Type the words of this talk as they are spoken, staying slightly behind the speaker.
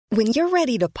When you're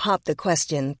ready to pop the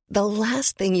question, the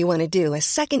last thing you want to do is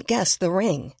second-guess the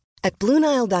ring. At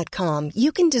BlueNile.com,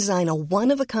 you can design a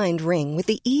one-of-a-kind ring with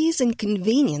the ease and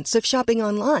convenience of shopping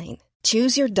online.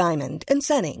 Choose your diamond and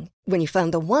setting. When you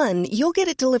find the one, you'll get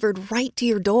it delivered right to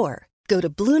your door. Go to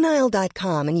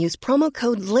BlueNile.com and use promo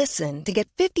code LISTEN to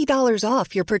get $50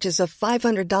 off your purchase of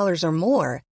 $500 or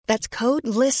more. That's code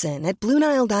LISTEN at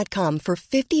BlueNile.com for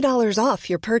 $50 off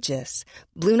your purchase.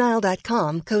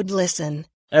 BlueNile.com, code LISTEN.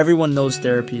 Everyone knows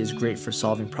therapy is great for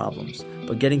solving problems,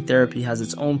 but getting therapy has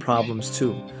its own problems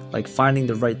too, like finding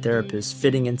the right therapist,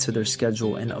 fitting into their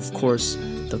schedule, and of course,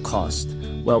 the cost.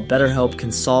 Well, BetterHelp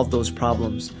can solve those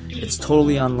problems. It's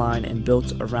totally online and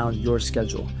built around your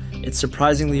schedule. It's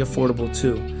surprisingly affordable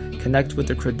too. Connect with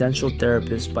a credentialed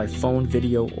therapist by phone,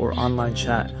 video, or online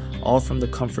chat, all from the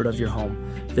comfort of your home.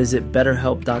 Visit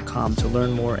BetterHelp.com to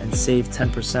learn more and save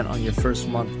 10% on your first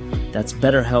month. That's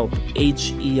BetterHelp,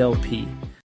 H-E-L-P.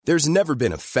 There's never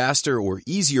been a faster or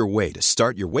easier way to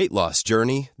start your weight loss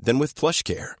journey than with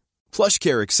PlushCare.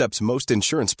 PlushCare accepts most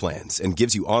insurance plans and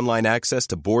gives you online access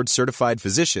to board-certified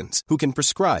physicians who can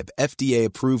prescribe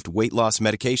FDA-approved weight loss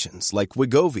medications like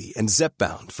Wegovy and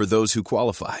Zepbound for those who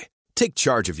qualify. Take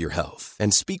charge of your health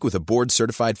and speak with a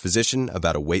board-certified physician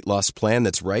about a weight loss plan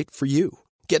that's right for you.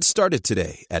 Get started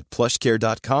today at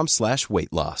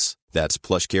plushcare.com/weight loss. That's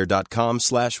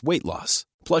plushcare.com/weight loss.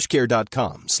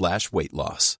 plushcare.com/weight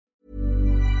loss.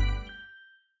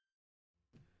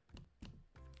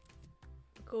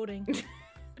 Recording.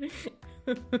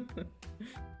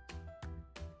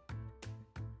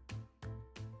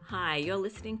 Hi, you're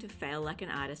listening to Fail Like an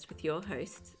Artist with your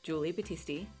hosts, Julie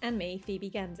Battisti And me,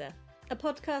 Phoebe Ganza. A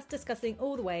podcast discussing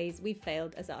all the ways we've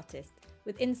failed as artists,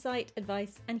 with insight,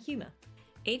 advice, and humour.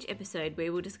 Each episode, we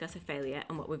will discuss a failure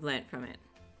and what we've learnt from it.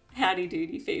 Howdy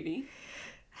doody, Phoebe.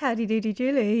 Howdy doody,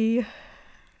 Julie.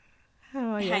 How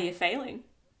are you? How are you failing?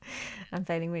 I'm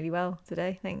failing really well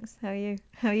today, thanks. How are you?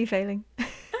 How are you failing? I've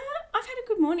had a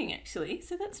good morning, actually,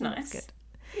 so that's nice. That's good.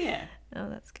 Yeah. Oh,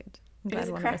 that's good. I'm It glad was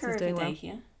a one of us cracker is of a doing day well.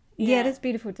 here. Yeah, it is a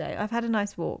beautiful day. I've had a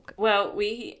nice walk. Well,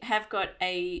 we have got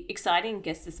a exciting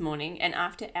guest this morning, and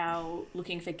after our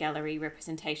Looking for Gallery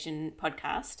Representation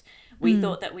podcast, we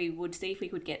thought that we would see if we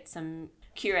could get some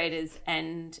curators,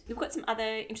 and we've got some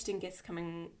other interesting guests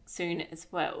coming soon as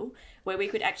well, where we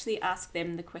could actually ask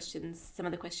them the questions, some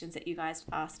of the questions that you guys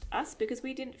asked us, because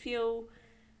we didn't feel,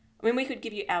 I mean, we could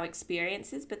give you our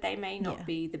experiences, but they may not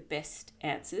be the best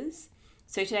answers.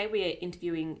 So today we are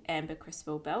interviewing Amber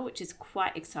Creswell Bell, which is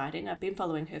quite exciting. I've been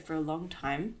following her for a long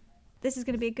time. This is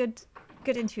going to be a good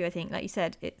interview, I think. Like you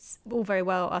said, it's all very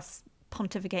well us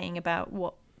pontificating about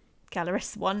what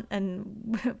gallerists want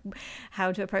and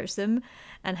how to approach them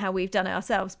and how we've done it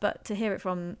ourselves, but to hear it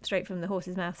straight from the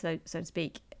horse's mouth, so to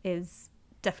speak, is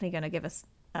definitely going to give us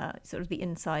sort of the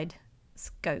inside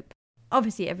scope.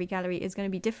 Obviously, every gallery is going to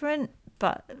be different,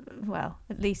 but, well,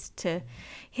 at least to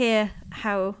hear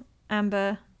how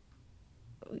Amber,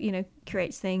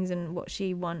 creates things and what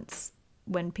she wants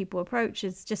when people approach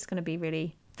is just going to be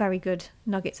really very good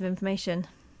nuggets of information.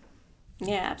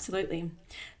 Yeah, absolutely.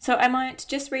 So I might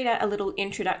just read out a little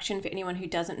introduction for anyone who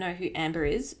doesn't know who Amber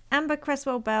is. Amber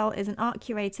Creswell Bell is an art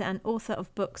curator and author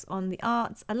of books on the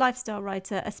arts, a lifestyle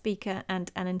writer, a speaker,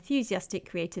 and an enthusiastic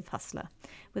creative hustler.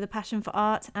 With a passion for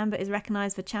art, Amber is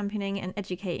recognised for championing and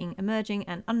educating emerging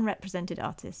and unrepresented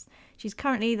artists. She's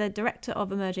currently the Director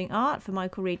of Emerging Art for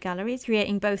Michael Reed Galleries,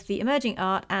 creating both the Emerging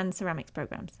Art and Ceramics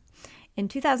programmes. In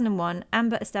 2001,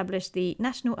 Amber established the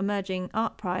National Emerging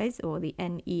Art Prize, or the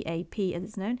NEAP as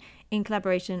it's known, in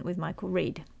collaboration with Michael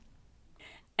Reed.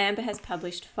 Amber has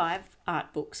published 5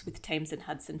 art books with Thames and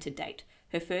Hudson to date.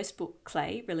 Her first book,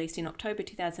 Clay, released in October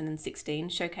 2016,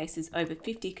 showcases over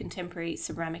 50 contemporary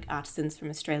ceramic artisans from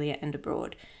Australia and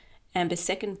abroad. Amber's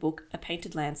second book, A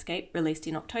Painted Landscape, released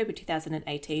in October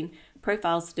 2018,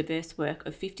 profiles the diverse work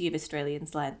of 50 of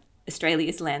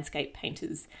Australia's landscape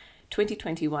painters.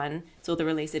 2021 saw the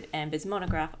release of Amber's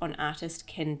monograph on artist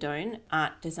Ken Doan,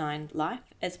 Art, Design, Life,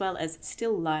 as well as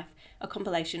Still Life, a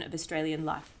compilation of Australian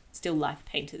still life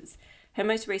painters. Her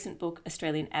most recent book,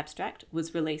 Australian Abstract,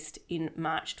 was released in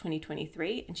March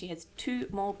 2023, and she has 2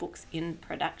 more books in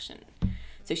production.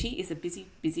 So she is a busy,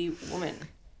 busy woman.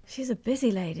 She's a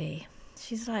busy lady.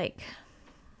 She's like,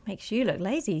 makes you look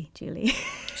lazy, Julie.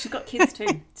 She's got kids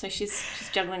too, so she's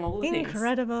juggling all the things.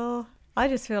 Incredible. I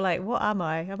just feel like, what am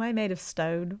I? Am I made of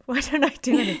stone? Why don't I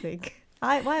do anything?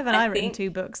 Why haven't I written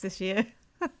 2 books this year?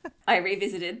 I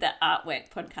revisited the Art Went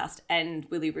podcast and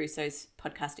Willie Russo's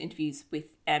podcast interviews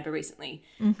with Amber recently,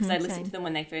 because I listened to them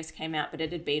when they first came out, but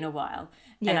it had been a while.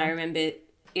 Yeah. And I remember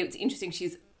it was interesting.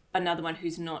 She's another one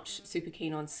who's not super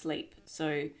keen on sleep.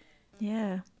 So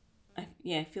yeah,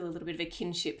 feel a little bit of a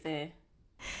kinship there.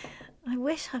 I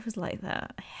wish I was like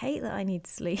that. I hate that I need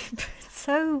sleep. It's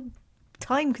so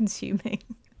time consuming.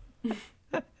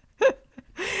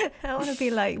 I want to be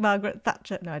like Margaret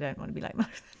Thatcher. No, I don't want to be like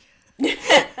Margaret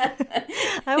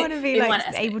Thatcher. I want to be like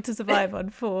able to survive on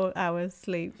 4 hours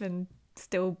sleep and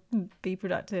still be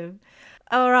productive.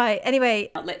 All right.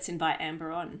 Anyway, let's invite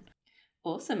Amber on.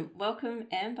 Awesome. Welcome,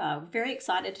 Amber. Very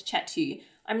excited to chat to you.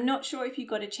 I'm not sure if you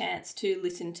got a chance to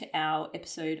listen to our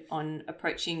episode on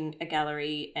approaching a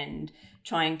gallery and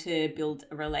trying to build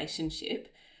a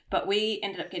relationship, but we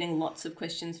ended up getting lots of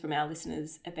questions from our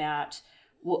listeners about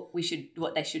what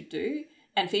they should do.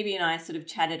 And Phoebe and I sort of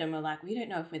chatted and were like, we don't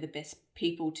know if we're the best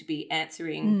people to be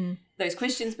answering those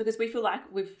questions, because we feel like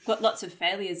we've got lots of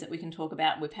failures that we can talk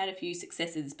about. We've had a few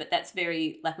successes, but that's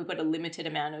we've got a limited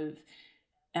amount of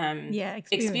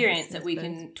experience that we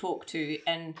can talk to.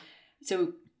 And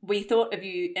so we thought of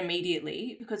you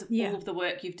immediately because of all of the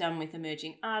work you've done with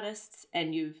emerging artists,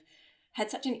 and you've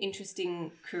had such an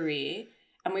interesting career.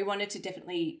 And we wanted to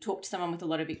definitely talk to someone with a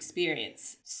lot of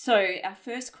experience. So our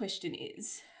first question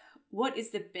is, what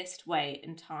is the best way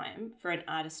and time for an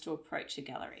artist to approach a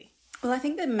gallery? Well, I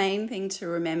think the main thing to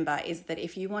remember is that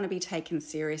if you want to be taken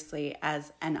seriously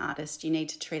as an artist, you need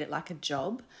to treat it like a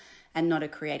job and not a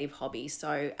creative hobby.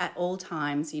 So at all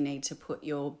times, you need to put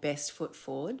your best foot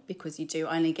forward, because you do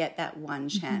only get that one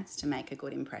chance to make a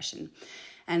good impression.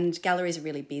 And galleries are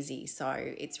really busy, so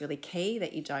it's really key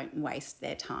that you don't waste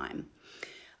their time.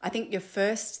 I think your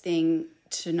first thing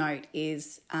to note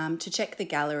is to check the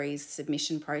gallery's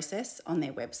submission process on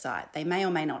their website. They may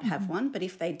or may not have one, but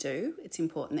if they do, it's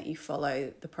important that you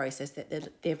follow the process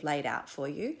that they've laid out for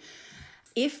you.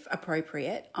 If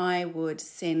appropriate, I would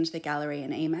send the gallery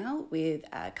an email with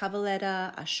a cover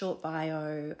letter, a short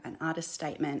bio, an artist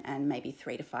statement, and maybe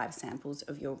 3 to 5 samples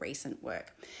of your recent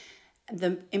work.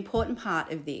 The important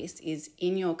part of this is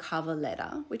in your cover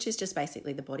letter, which is just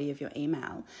basically the body of your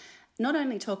email, not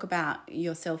only talk about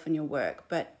yourself and your work,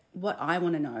 but what I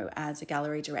want to know as a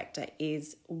gallery director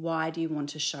is, why do you want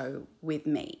to show with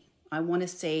me? I want to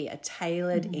see a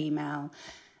tailored email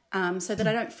so that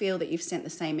I don't feel that you've sent the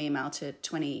same email to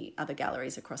 20 other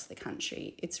galleries across the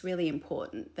country. It's really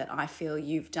important that I feel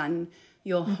you've done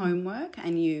your homework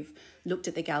and you've looked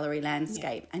at the gallery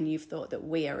landscape and you've thought that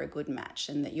we are a good match,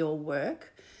 and that your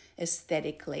work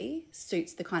aesthetically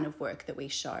suits the kind of work that we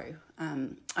show.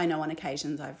 I know on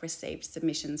occasions I've received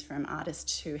submissions from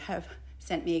artists who have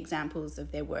sent me examples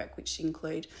of their work which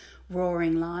include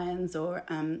roaring lions or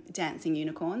dancing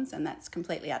unicorns, and that's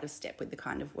completely out of step with the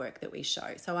kind of work that we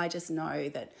show. So I just know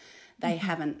that they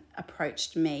haven't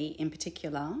approached me in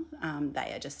particular.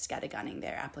 They are just scattergunning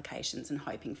their applications and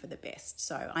hoping for the best.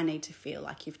 So I need to feel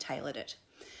like you've tailored it.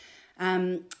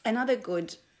 Another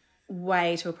good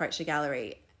way to approach a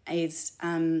gallery is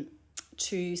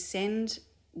to send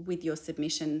with your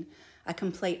submission a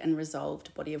complete and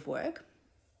resolved body of work.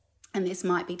 And this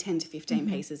might be 10 to 15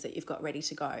 pieces that you've got ready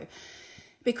to go.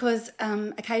 Because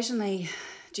occasionally,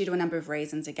 due to a number of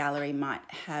reasons, a gallery might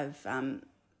have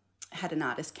had an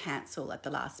artist cancel at the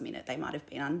last minute. They might have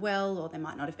been unwell, or they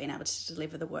might not have been able to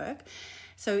deliver the work.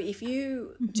 So if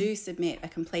you do submit a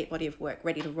complete body of work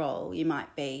ready to roll, you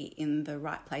might be in the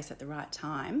right place at the right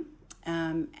time.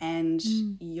 And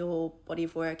your body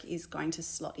of work is going to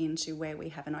slot into where we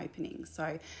have an opening.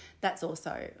 So that's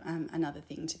also another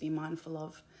thing to be mindful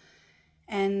of.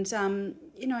 And,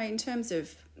 in terms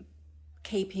of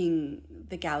keeping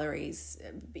the galleries,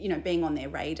 being on their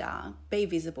radar, be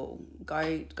visible,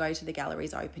 go to the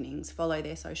galleries' openings, follow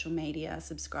their social media,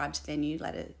 subscribe to their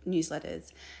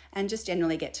newsletters, and just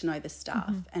generally get to know the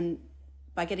staff. And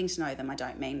by getting to know them, I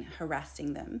don't mean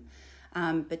harassing them,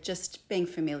 but just being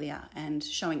familiar and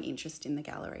showing interest in the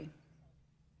gallery.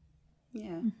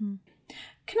 Yeah.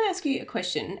 Can I ask you a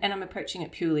question? And I'm approaching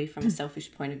it purely from a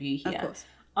selfish point of view here. Of course.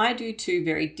 I do 2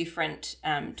 very different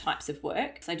types of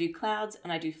work. So I do clouds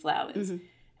and I do flowers.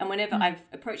 And whenever I've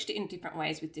approached it in different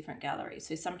ways with different galleries.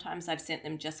 So sometimes I've sent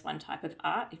them just one type of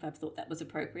art if I've thought that was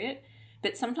appropriate.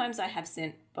 But sometimes I have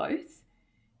sent both.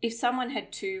 If someone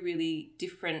had 2 really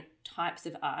different types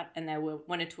of art and they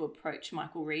wanted to approach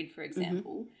Michael Reed, for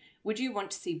example, would you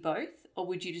want to see both, or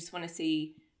would you just want to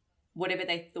see whatever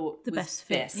they thought was best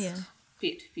fit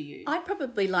for you? I'd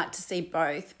probably like to see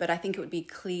both, but I think it would be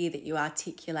clear that you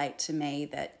articulate to me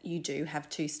that you do have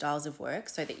 2 styles of work,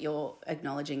 so that you're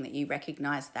acknowledging that you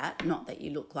recognise that, not that you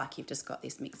look like you've just got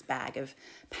this mixed bag of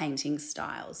painting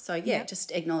styles. So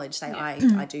just acknowledge, say,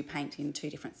 I do paint in 2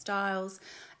 different styles.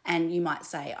 And you might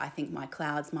say, I think my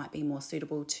clouds might be more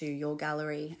suitable to your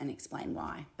gallery, and explain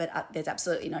why. But there's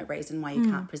absolutely no reason why you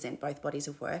can't present both bodies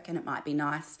of work, and it might be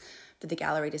nice for the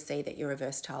gallery to see that you're a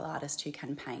versatile artist who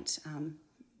can paint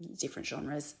different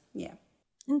genres. Yeah.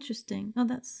 Interesting. Oh,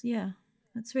 that's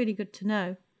really good to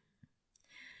know.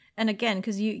 And again,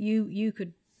 because you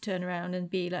could turn around and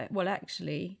be like, well,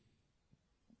 actually,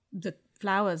 the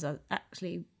flowers are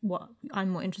actually what I'm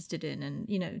more interested in, and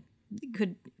it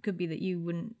could be that you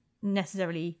wouldn't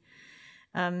necessarily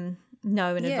know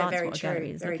in advance what a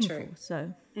gallery is looking for.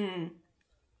 So,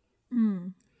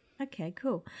 okay,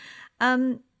 cool.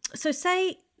 So,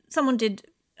 say someone did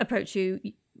approach you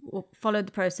or followed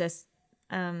the process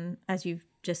as you've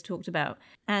just talked about,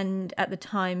 and at the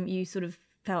time you sort of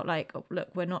felt like, oh, look,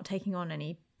 we're not taking on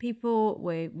any people.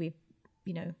 We've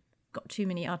got too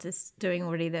many artists doing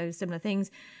already those similar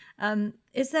things.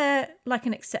 Is there like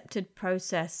an accepted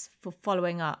process for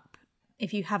following up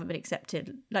if you haven't been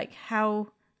accepted? Like, how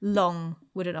long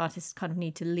would an artist kind of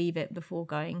need to leave it before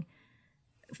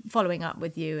following up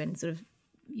with you and sort of,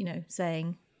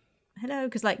 saying hello?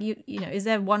 Because like, is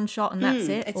there one shot and that's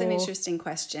it? It's an interesting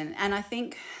question. And I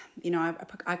think,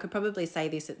 I could probably say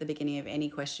this at the beginning of any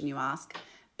question you ask.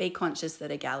 Be conscious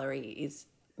that a gallery is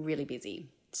really busy.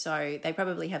 So they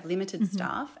probably have limited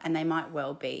staff, and they might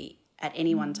well be at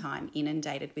any one time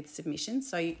inundated with submissions.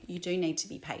 So you do need to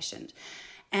be patient.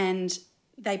 And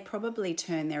they probably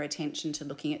turn their attention to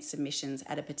looking at submissions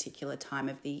at a particular time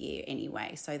of the year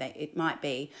anyway. So it might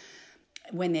be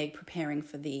when they're preparing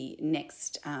for the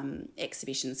next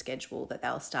exhibition schedule that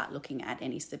they'll start looking at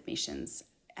any submissions,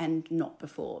 and not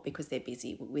before, because they're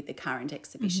busy with the current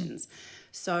exhibitions.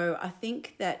 So I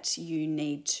think that you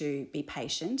need to be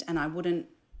patient, and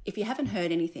if you haven't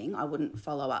heard anything, I wouldn't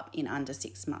follow up in under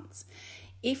 6 months.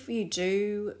 If you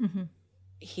do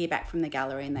hear back from the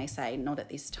gallery and they say not at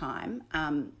this time,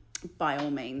 by all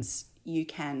means you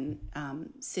can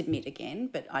submit again,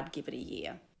 but I'd give it a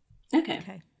year.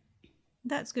 Okay.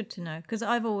 That's good to know, because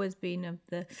I've always been of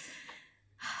the,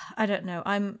 I don't know,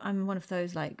 I'm one of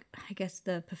those, like, I guess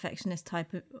the perfectionist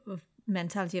type of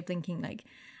mentality of thinking, like,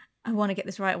 I want to get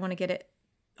this right,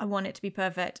 I want it to be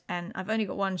perfect, and I've only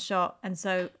got one shot, and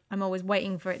so I'm always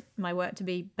waiting for my work to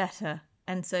be better.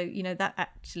 And so, that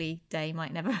actually day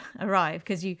might never arrive,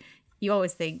 because you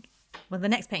always think, well, the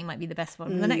next painting might be the best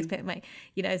one, the next painting might,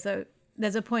 so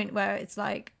there's a point where it's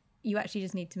like, you actually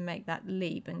just need to make that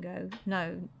leap and go,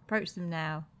 no, approach them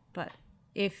now. But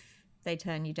if they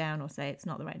turn you down or say it's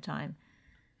not the right time,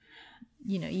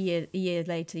 a year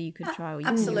later you could try. Or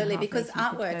absolutely, because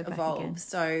artwork evolves.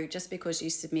 So just because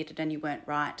you submitted and you weren't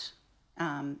right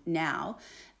now,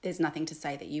 there's nothing to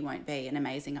say that you won't be an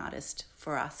amazing artist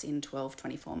for us in 12,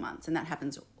 24 months. And that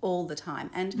happens all the time.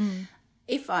 And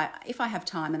if I have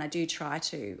time, and I do try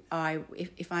to,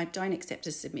 if I don't accept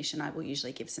a submission, I will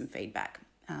usually give some feedback.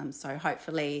 So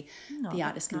hopefully the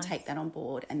artist can take that on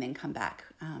board and then come back,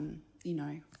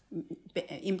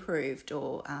 improved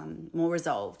or more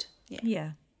resolved.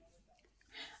 Yeah.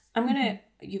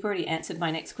 You've already answered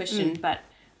my next question, but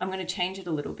I'm going to change it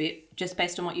a little bit just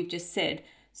based on what you've just said.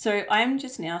 So I'm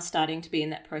just now starting to be in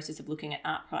that process of looking at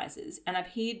art prizes, and I've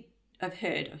heard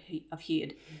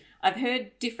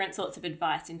different sorts of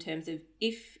advice in terms of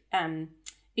if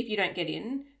you don't get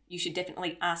in, you should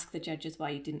definitely ask the judges why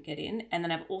you didn't get in. And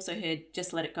then I've also heard,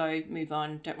 just let it go, move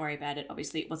on, don't worry about it.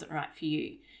 Obviously, it wasn't right for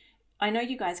you. I know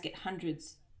you guys get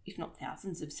hundreds, if not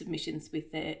thousands, of submissions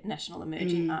with the National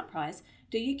Emerging Art Prize.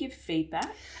 Do you give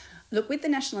feedback? Look, with the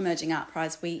National Emerging Art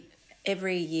Prize,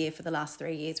 every year for the last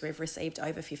 3 years, we've received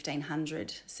over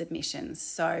 1,500 submissions.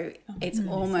 So it's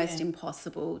almost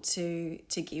impossible to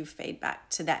give feedback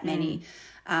to that many.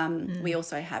 We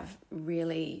also have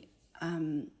really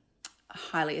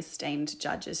highly esteemed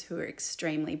judges who are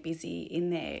extremely busy in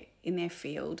their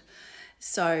field.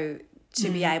 So to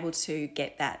be able to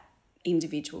get that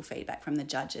individual feedback from the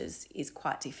judges is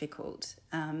quite difficult.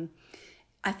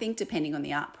 I think depending on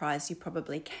the art prize, you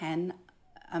probably can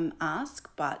ask,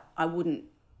 but I wouldn't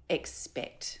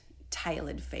expect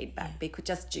tailored feedback because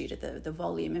just due to the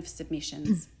volume of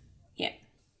submissions. Yeah,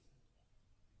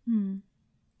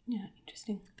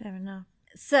 interesting. Fair enough.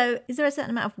 So is there a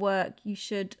certain amount of work you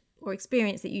should, or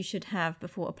experience that you should have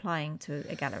before applying to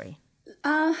a gallery?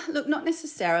 Look, not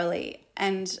necessarily.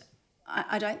 And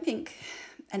I don't think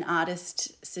an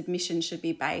artist submission should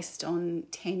be based on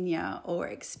tenure or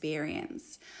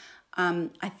experience.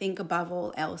 I think above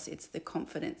all else, it's the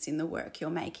confidence in the work you're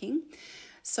making.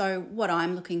 So what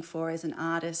I'm looking for is an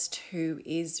artist who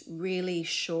is really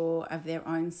sure of their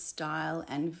own style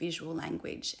and visual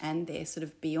language, and they're sort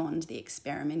of beyond the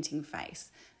experimenting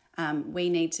phase. We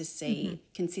need to see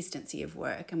consistency of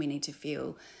work, and we need to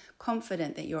feel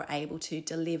confident that you're able to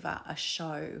deliver a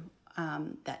show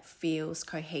that feels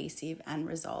cohesive and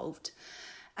resolved.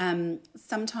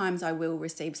 Sometimes I will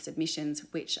receive submissions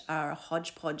which are a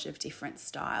hodgepodge of different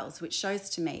styles, which shows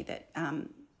to me that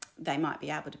they might be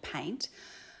able to paint,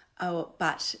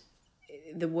 but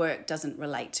the work doesn't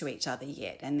relate to each other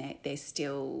yet, and they're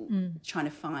still trying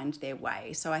to find their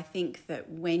way. So I think that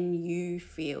when you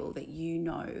feel that you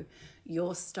know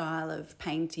your style of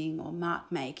painting or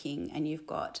mark making, and you've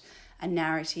got a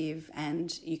narrative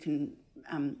and you can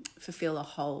fulfill a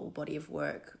whole body of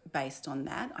work based on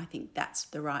that, I think that's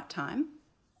the right time.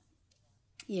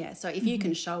 Yeah, so if you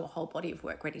can show a whole body of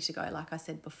work ready to go, like I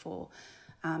said before,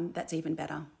 that's even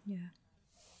better. Yeah.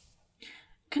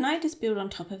 Can I just build on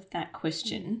top of that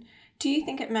question? Do you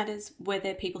think it matters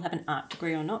whether people have an art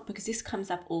degree or not? Because this comes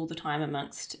up all the time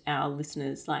amongst our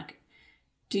listeners. Like,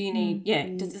 do you need,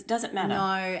 does it matter?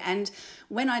 No, and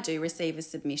when I do receive a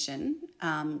submission,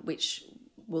 which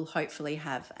will hopefully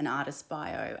have an artist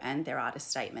bio and their artist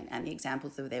statement and the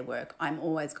examples of their work, I'm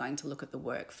always going to look at the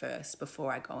work first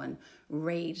before I go and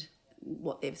read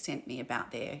what they've sent me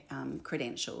about their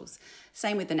credentials.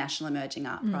 Same with the National Emerging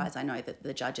Art Prize. I know that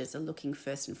the judges are looking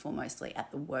first and foremostly at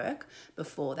the work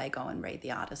before they go and read the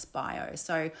artist bio.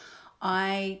 So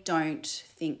I don't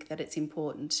think that it's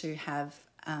important to have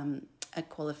a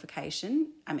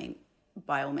qualification. I mean,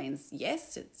 by all means,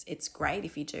 yes, it's great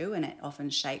if you do, and it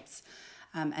often shapes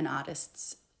an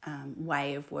artist's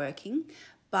way of working.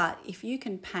 But if you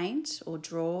can paint or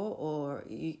draw or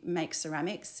you make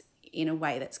ceramics in a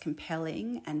way that's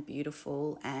compelling and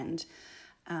beautiful and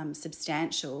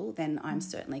substantial, then I'm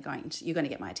certainly you're going to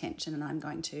get my attention, and I'm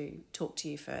going to talk to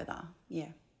you further.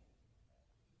 Yeah.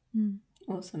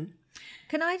 Awesome.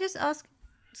 Can I just ask,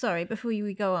 sorry, before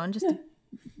we go on, just to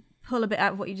pull a bit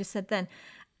out of what you just said then,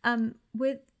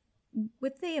 with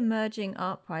the Emerging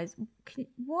Art Prize,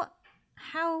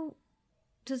 how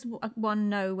does one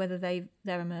know whether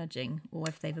they're emerging or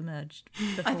if they've emerged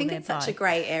before I think they it's apply? such a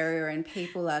grey area, and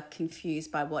people are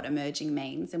confused by what emerging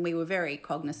means, and we were very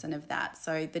cognizant of that.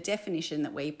 So the definition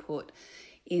that we put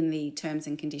in the terms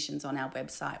and conditions on our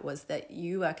website was that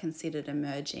you are considered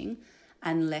emerging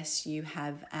unless you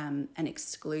have an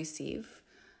exclusive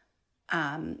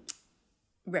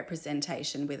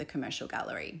representation with a commercial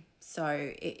gallery.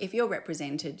 So if you're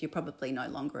represented, you're probably no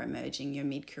longer emerging, you're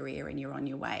mid-career and you're on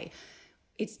your way.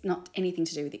 It's not anything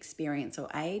to do with experience or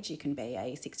age. You can be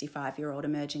a 65-year-old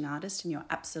emerging artist and you're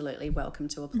absolutely welcome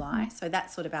to apply. So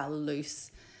that's sort of our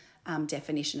loose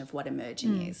definition of what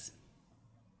emerging is.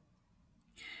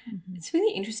 It's a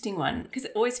really interesting one, because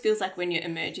it always feels like when you're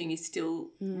emerging, you're still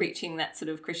reaching that sort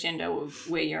of crescendo of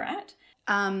where you're at.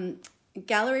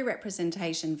 Gallery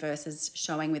representation versus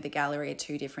showing with a gallery are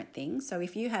two different things. So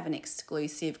if you have an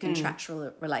exclusive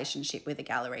contractual relationship with a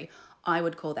gallery, I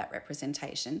would call that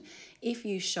representation. If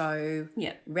you show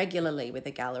regularly with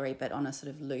a gallery but on a sort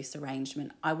of loose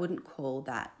arrangement, I wouldn't call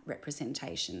that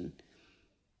representation.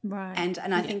 Right. And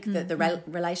I think that the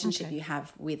relationship you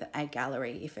have with a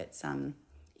gallery, if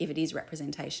it is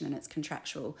representation and it's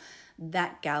contractual,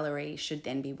 that gallery should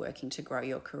then be working to grow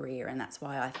your career. And that's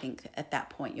why I think at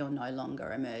that point you're no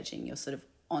longer emerging. You're sort of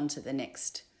on to the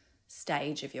next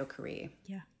stage of your career.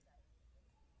 Yeah.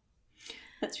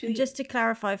 That's really... Just to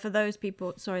clarify for those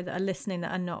people, that are listening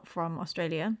that are not from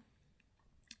Australia,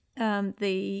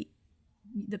 the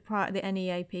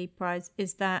NEAP prize,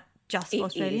 is that just for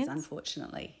Australians? It is,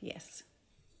 unfortunately, yes.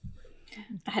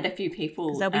 I had a few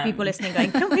people... There'll be people listening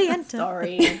going, can we enter?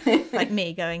 Sorry. Like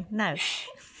me going, no.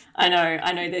 I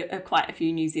know there are quite a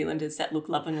few New Zealanders that look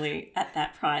lovingly at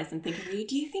that prize and think,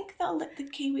 do you think they'll let the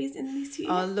Kiwis in this year?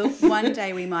 Oh, look, one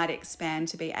day we might expand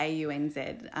to be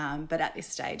AUNZ, but at this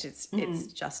stage it's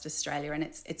just Australia, and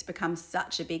it's become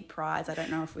such a big prize. I don't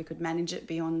know if we could manage it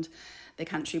beyond the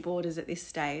country borders at this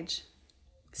stage,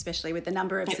 especially with the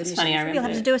number of submissions. Funny, I remember. You'll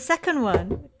have to do a second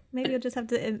one. Maybe you'll just have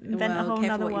to invent a whole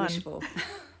nother one.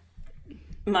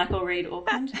 Michael Reid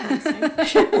Auckland.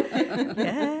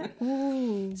 Yeah.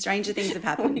 Ooh. Stranger things have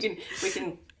happened. we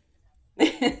can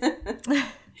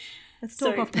Let's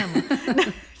talk off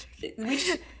camera.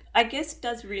 Which I guess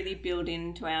does really build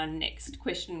into our next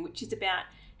question, which is about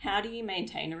how do you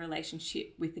maintain a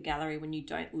relationship with the gallery when you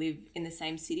don't live in the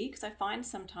same city? Because I find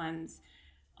sometimes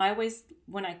I always,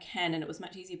 when I can, and it was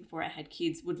much easier before I had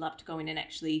kids, would love to go in and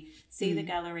actually see the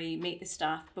gallery, meet the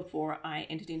staff before I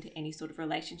entered into any sort of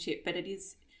relationship. But it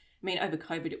is, over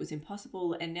COVID it was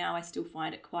impossible, and now I still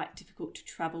find it quite difficult to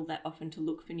travel that often to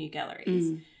look for new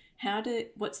galleries.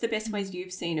 What's the best ways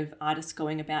you've seen of artists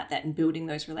going about that and building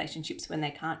those relationships when they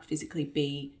can't physically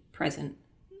be present?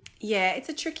 Yeah, it's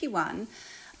a tricky one,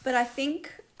 but I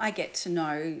think I get to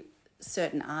know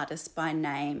certain artists by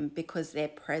name because they're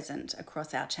present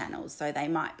across our channels. So they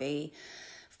might be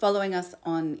following us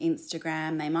on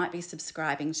Instagram, they might be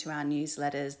subscribing to our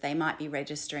newsletters, they might be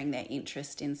registering their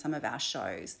interest in some of our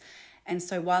shows. And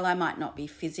so while I might not be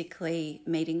physically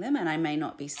meeting them and I may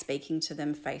not be speaking to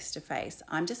them face to face,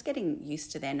 I'm just getting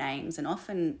used to their names. And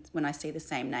often when I see the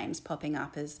same names popping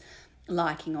up as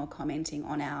liking or commenting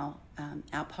on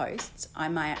our posts, I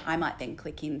might then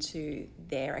click into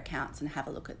their accounts and have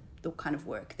a look at the kind of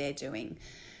work they're doing.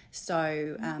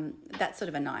 So that's sort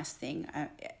of a nice thing.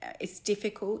 It's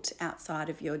difficult outside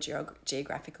of your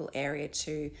geographical area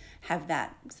to have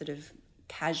that sort of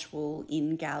casual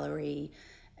in-gallery,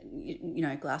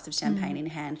 glass of champagne in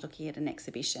hand looking at an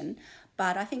exhibition.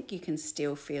 But I think you can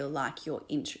still feel like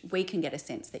we can get a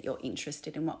sense that you're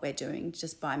interested in what we're doing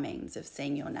just by means of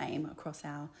seeing your name across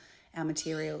our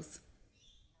materials.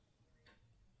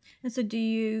 And so do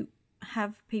you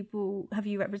have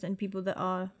you represented people that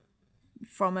are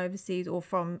from overseas or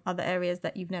from other areas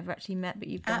that you've never actually met but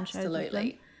you've done shows with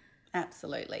them?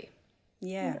 Absolutely.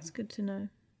 Yeah. Oh, that's good to know.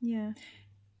 Yeah.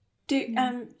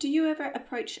 Do you ever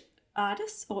approach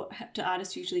artists, or do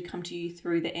artists usually come to you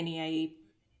through the NEA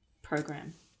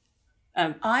program?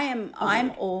 I'm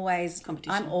always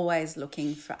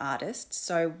looking for artists.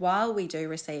 So while we do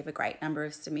receive a great number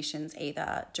of submissions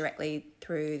either directly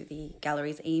through the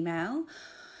gallery's email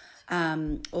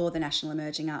or the National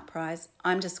Emerging Art Prize,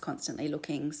 I'm just constantly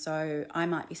looking. So I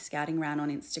might be scouting around on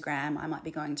Instagram, I might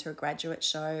be going to a graduate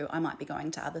show, I might be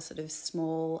going to other sort of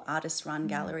small artist-run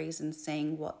galleries and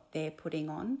seeing what they're putting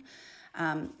on.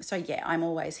 I'm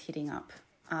always hitting up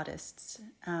artists,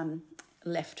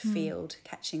 left field,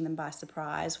 catching them by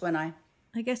surprise when I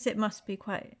guess it must be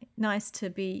quite nice to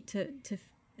be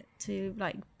to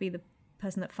like be the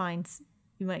person that finds.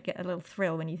 You might get a little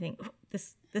thrill when you think, oh,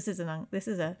 this is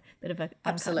a bit of a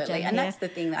absolutely, and that's the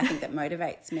thing that I think that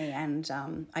motivates me, and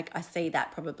I see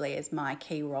that probably as my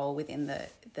key role within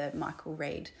the Michael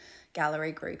Reid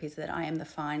Gallery Group, is that I am the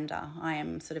finder. I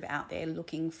am sort of out there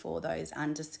looking for those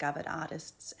undiscovered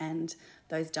artists and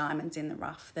those diamonds in the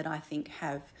rough that I think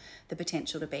have the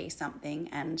potential to be something,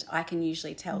 and I can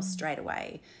usually tell straight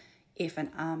away if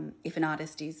an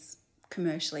artist is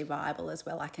commercially viable as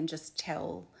well. I can just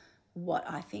tell what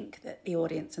I think that the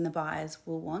audience and the buyers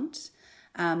will want.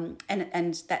 And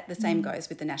that the same goes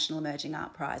with the National Emerging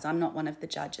Art Prize. I'm not one of the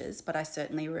judges, but I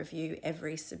certainly review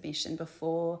every submission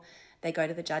before they go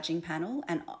to the judging panel,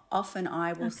 and often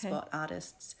I will spot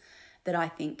artists that I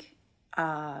think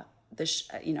are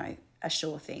a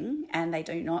sure thing, and they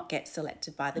do not get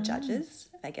selected by the judges.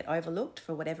 They get overlooked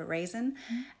for whatever reason,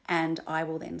 and I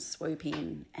will then swoop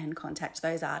in and contact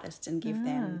those artists and give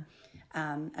them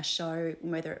a show,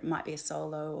 whether it might be a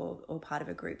solo or part of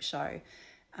a group show,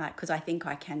 because I think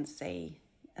I can see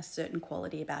a certain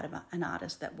quality about an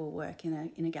artist that will work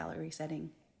in a gallery setting.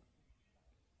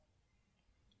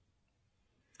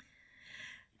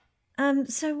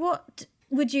 So what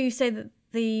would you say that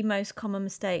the most common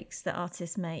mistakes that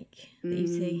artists make that you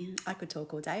see? I could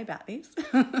talk all day about this,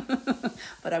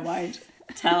 but I won't.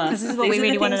 Tell us. This is what we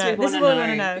really want to know. This is what we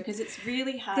want to know. Because it's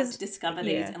really hard to discover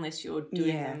these unless you're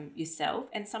doing them yourself.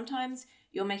 And sometimes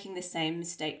you're making the same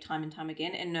mistake time and time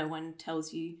again, and no one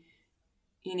tells you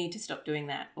you need to stop doing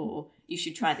that, or you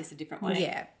should try this a different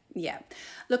way. Yeah.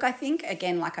 Look, I think,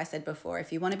 again, like I said before,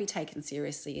 if you want to be taken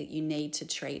seriously, you need to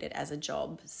treat it as a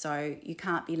job. So you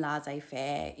can't be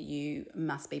laissez-faire. You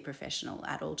must be professional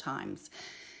at all times.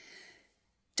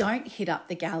 Don't hit up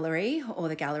the gallery or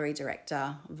the gallery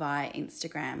director via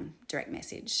Instagram direct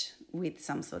message with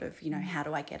some sort of, how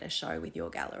do I get a show with your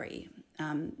gallery?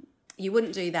 You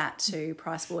wouldn't do that to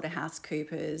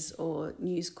PricewaterhouseCoopers or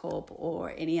News Corp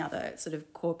or any other sort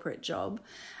of corporate job.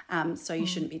 So you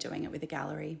shouldn't be doing it with a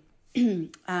gallery.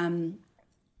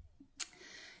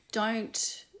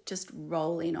 Don't just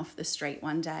roll in off the street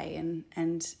one day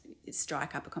and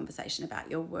strike up a conversation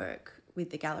about your work with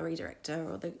the gallery director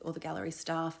or the gallery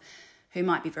staff, who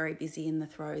might be very busy in the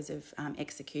throes of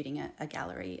executing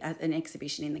an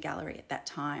exhibition in the gallery at that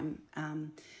time.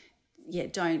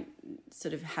 Don't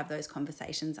sort of have those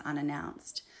conversations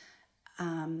unannounced.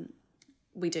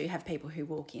 We do have people who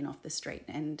walk in off the street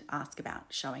and ask about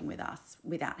showing with us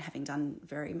without having done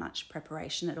very much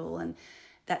preparation at all, and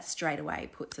that straight away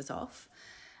puts us off.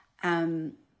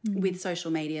 With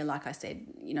social media, like I said,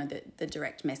 the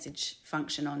direct message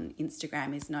function on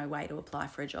Instagram is no way to apply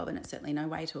for a job, and it's certainly no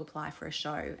way to apply for a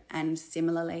show. And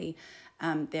similarly,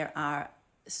 there are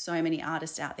so many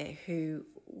artists out there who,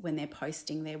 when they're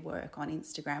posting their work on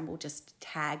Instagram, will just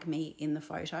tag me in the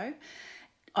photo,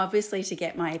 obviously to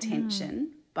get my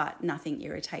attention, but nothing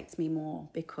irritates me more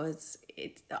because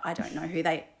I don't know who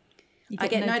they... I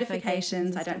get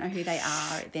notifications, I don't know who they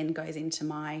are. It then goes into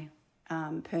my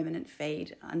permanent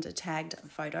feed under tagged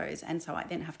photos, and so I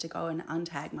then have to go and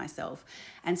untag myself,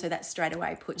 and so that straight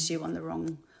away puts you on the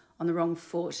wrong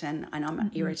foot, and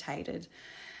I'm irritated.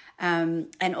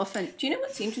 And often, do you know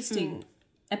what's interesting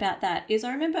about that is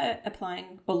I remember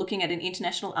applying or looking at an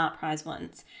international art prize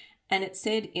once, and it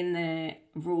said in the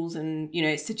rules and, you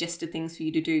know, suggested things for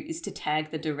you to do is to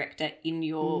tag the director in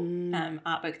your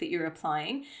artwork that you're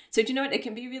applying. So do you know what? It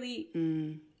can be really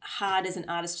hard as an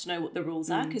artist to know what the rules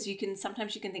are, because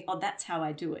sometimes you can think, oh, that's how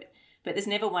I do it. But there's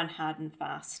never one hard and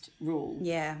fast rule.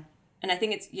 Yeah. And I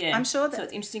think it's, I'm sure that, so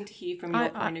it's interesting to hear from your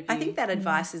point of view. I think that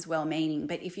advice is well-meaning,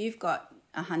 but if you've got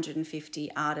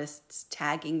 150 artists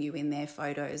tagging you in their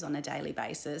photos on a daily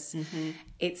basis,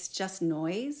 it's just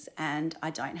noise, and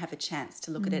I don't have a chance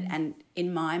to look at it. And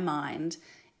in my mind,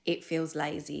 it feels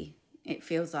lazy. It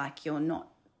feels like you're not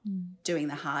doing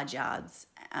the hard yards,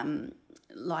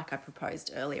 like I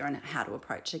proposed earlier on how to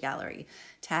approach a gallery.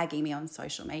 Tagging me on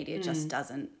social media just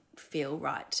doesn't feel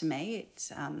right to me.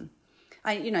 It's,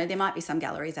 there might be some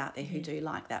galleries out there who do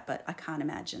like that, but I can't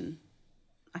imagine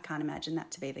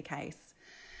that to be the case.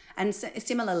 And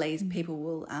similarly, people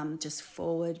will just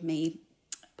forward me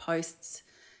posts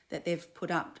that they've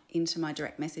put up into my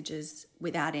direct messages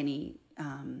without any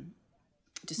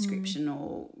description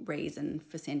or reason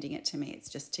for sending it to me. It's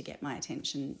just to get my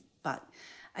attention. But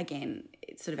again,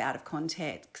 it's sort of out of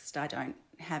context. I don't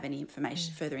have any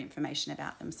further information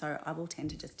about them, so I will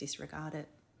tend to just disregard it.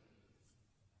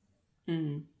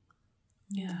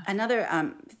 Yeah. Another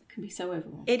can be so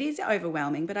overwhelming. It is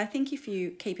overwhelming, but I think if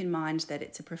you keep in mind that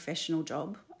it's a professional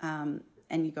job and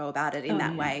you go about it in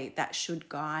that way, that should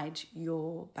guide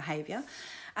your behaviour.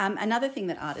 Another thing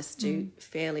that artists do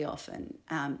fairly often,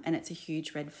 and it's a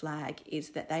huge red flag, is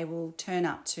that they will turn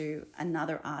up to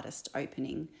another artist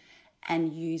opening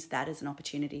and use that as an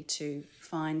opportunity to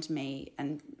find me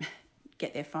and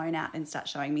get their phone out and start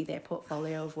showing me their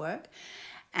portfolio of work.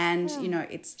 And,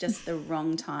 it's just the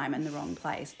wrong time and the wrong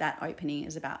place. That opening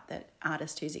is about the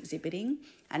artist who's exhibiting,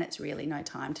 and it's really no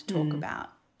time to talk about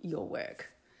your work.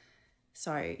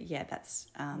 So, yeah, that's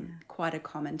quite a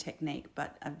common technique,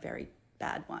 but a very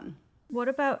bad one. What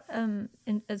about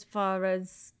as far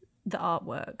as the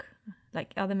artwork?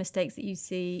 Like, other mistakes that you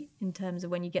see in terms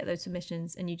of when you get those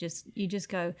submissions and you just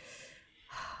go,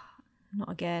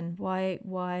 not again. Why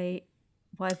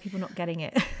are people not getting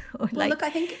it? Well, look,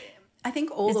 I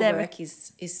think all the work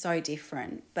is so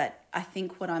different, but I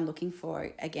think what I'm looking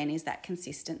for, again, is that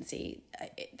consistency,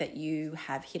 that you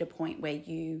have hit a point where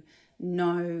you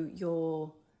know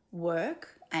your work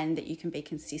and that you can be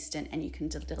consistent and you can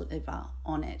deliver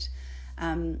on it.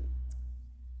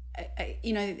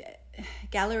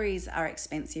 Galleries are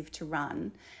expensive to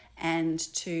run, and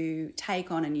to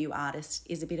take on a new artist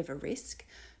is a bit of a risk.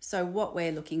 So what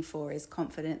we're looking for is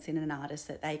confidence in an artist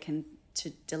that they can to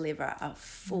deliver a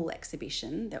full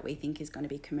exhibition that we think is going to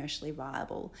be commercially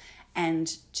viable, and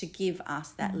to give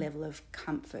us that level of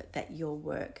comfort that your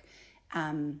work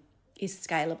is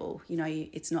scalable.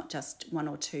 It's not just one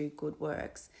or two good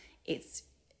works. It's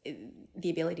the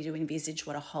ability to envisage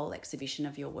what a whole exhibition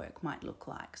of your work might look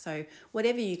like. So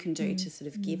whatever you can do to sort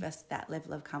of give us that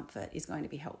level of comfort is going to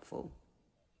be helpful.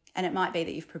 And it might be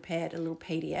that you've prepared a little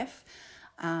PDF,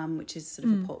 which is sort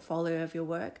of a portfolio of your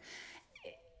work.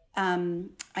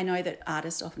 I know that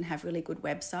artists often have really good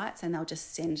websites and they'll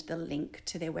just send the link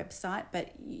to their website,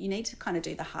 but you need to kind of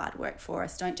do the hard work for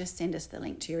us. Don't just send us the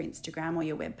link to your Instagram or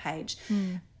your webpage.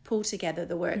 Pull together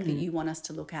the work that you want us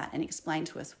to look at and explain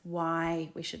to us why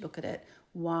we should look at it,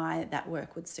 why that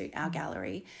work would suit our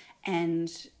gallery,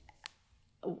 and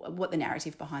what the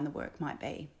narrative behind the work might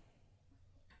be.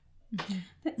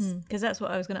 Because that's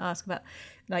what I was going to ask about.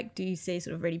 Like, do you see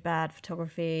sort of really bad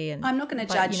photography? And I'm not going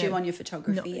to judge you on your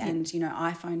photography, and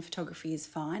iPhone photography is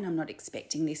fine. I'm not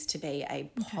expecting this to be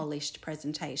a polished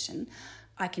presentation.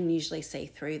 I can usually see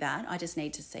through that. I just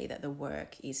need to see that the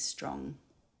work is strong.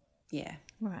 Yeah.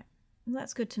 Right. Well,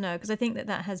 that's good to know, because I think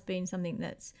that has been something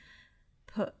that's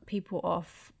put people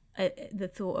off. The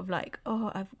thought of like,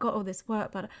 oh, I've got all this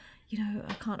work, but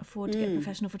I can't afford to get a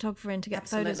professional photographer in to get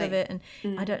photos of it,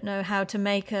 and I don't know how to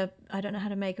make a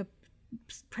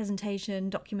presentation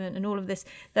document, and all of this.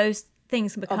 Those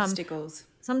things can become obstacles.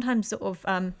 Sometimes sort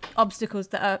of obstacles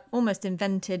that are almost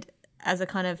invented as a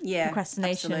kind of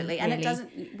procrastination. Absolutely, really.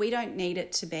 And we don't need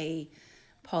it to be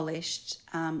polished.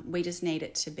 We just need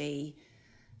it to be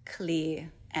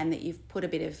clear, and that you've put a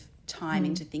bit of time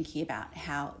into thinking about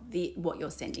what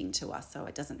you're sending to us, so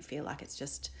it doesn't feel like it's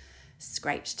just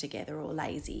scraped together or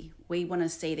lazy. We want to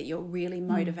see that you're really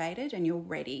motivated and you're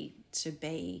ready to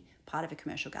be part of a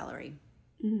commercial gallery.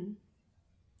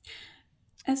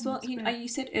 As well, you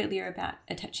said earlier about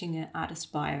attaching an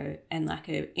artist bio and like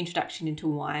an introduction into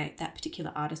why that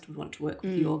particular artist would want to work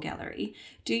with your gallery.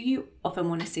 Do you often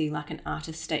want to see like an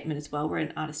artist statement as well, where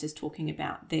an artist is talking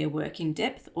about their work in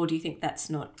depth, or do you think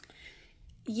that's not?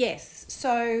 Yes.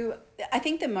 So I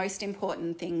think the most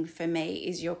important thing for me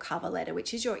is your cover letter,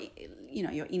 which is your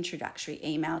introductory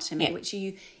email to me, which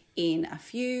you, in a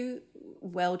few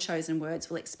well-chosen words,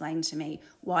 will explain to me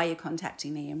why you're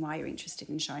contacting me and why you're interested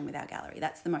in showing with our gallery.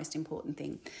 That's the most important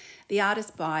thing. The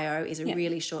artist bio is a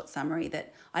really short summary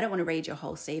that I don't want to read your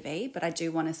whole CV, but I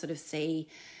do want to sort of see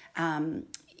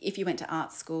if you went to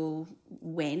art school,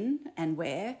 when and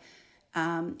where,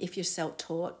 if you're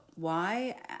self-taught,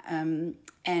 why,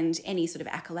 and any sort of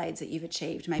accolades that you've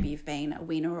achieved. Maybe you've been a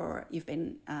winner or you've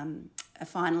been a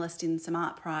finalist in some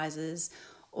art prizes,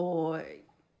 or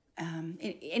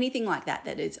anything like that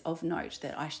is of note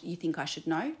that you think I should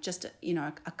know. Just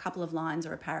a couple of lines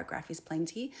or a paragraph is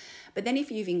plenty. But then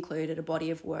if you've included a body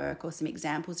of work or some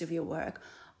examples of your work,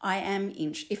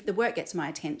 if the work gets my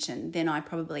attention, then I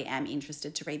probably am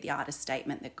interested to read the artist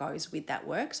statement that goes with that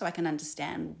work, so I can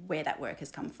understand where that work has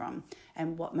come from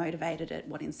and what motivated it,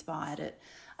 what inspired it.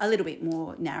 A little bit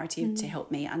more narrative to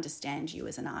help me understand you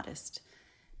as an artist.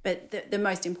 But the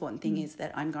most important thing is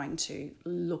that I'm going to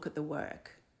look at the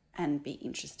work and be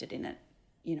interested in it,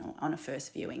 on a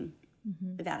first viewing,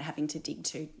 without having to dig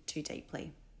too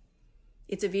deeply.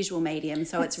 It's a visual medium,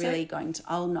 so it's really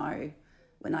I'll know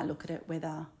when I look at it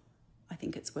whether I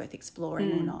think it's worth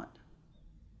exploring or not.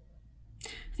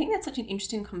 I think that's such an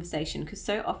interesting conversation, because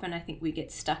so often I think we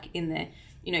get stuck in there,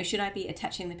 should I be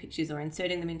attaching the pictures or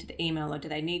inserting them into the email, or do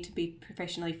they need to be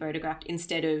professionally photographed,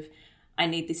 instead of I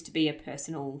need this to be a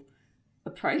personal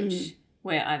approach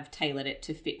where I've tailored it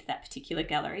to fit that particular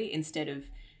gallery, instead of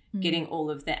getting all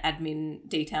of the admin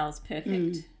details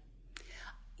perfect.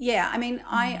 Yeah, I mean,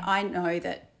 I know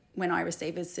that when I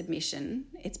receive a submission,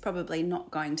 it's probably not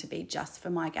going to be just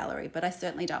for my gallery, but I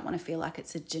certainly don't want to feel like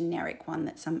it's a generic one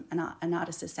that an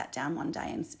artist has sat down one day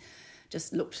and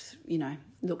just looked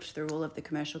through all of the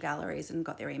commercial galleries and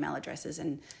got their email addresses,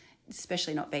 and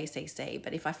especially not BCC.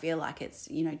 But if I feel like it's,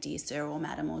 dear sir or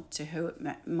madam, or to who it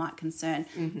might concern,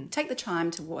 take the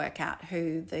time to work out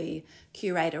who the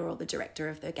curator or the director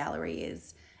of the gallery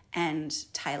is and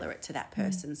tailor it to that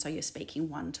person, so you're speaking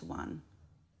one-to-one.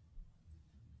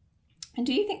 And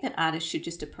do you think that artists should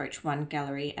just approach one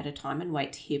gallery at a time and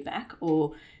wait to hear back?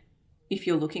 Or if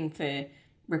you're looking for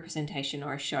representation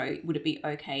or a show, would it be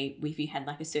okay if you had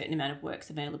like a certain amount of works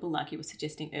available, like you were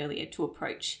suggesting earlier, to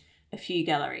approach a few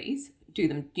galleries, do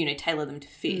them, tailor them to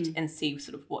fit and see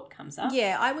sort of what comes up?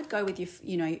 Yeah, I would go with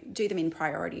do them in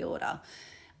priority order.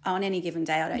 On any given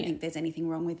day, I don't think there's anything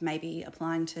wrong with maybe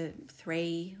applying to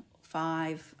 3,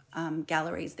 5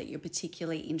 galleries that you're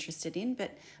particularly interested in.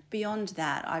 But beyond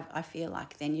that, I feel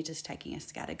like then you're just taking a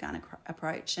scattergun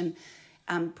approach,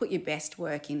 and put your best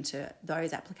work into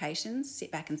those applications,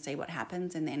 sit back and see what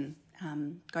happens, and then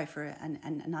go for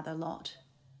another lot.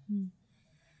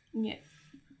 Yeah.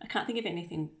 I can't think of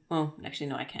anything. Well, actually,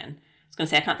 no, I can. I was going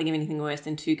to say I can't think of anything worse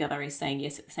than 2 galleries saying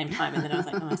yes at the same time, and then I was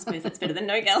like, I suppose that's better than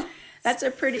no galleries. That's a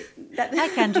pretty... I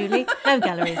can, Julie. No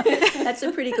galleries. That's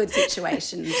a pretty good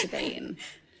situation to be in.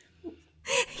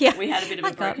 Yeah, we had a bit of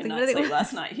a broken night's sleep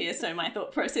last night here, so my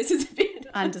thought process is a bit...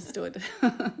 Understood.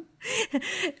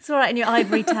 It's all right in your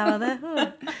ivory tower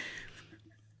there.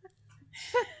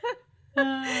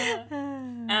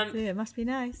 It must be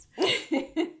nice.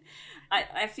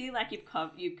 I feel like you've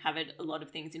covered a lot of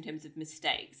things in terms of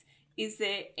mistakes. Is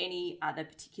there any other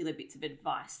particular bits of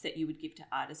advice that you would give to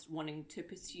artists wanting to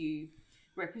pursue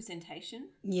representation?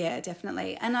 Yeah,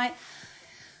 definitely. And I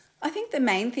think the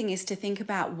main thing is to think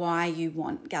about why you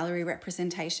want gallery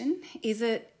representation. Is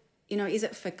it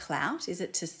for clout? Is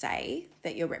it to say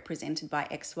that you're represented by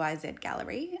XYZ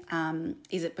gallery?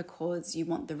 Is it because you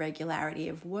want the regularity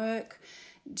of work?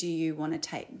 Do you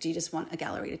just want a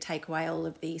gallery to take away all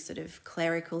of the sort of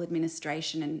clerical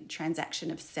administration and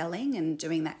transaction of selling and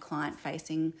doing that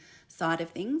client-facing side of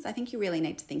things? I think you really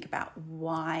need to think about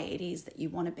why it is that you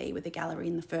want to be with a gallery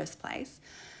in the first place.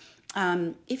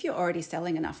 If you're already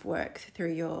selling enough work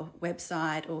through your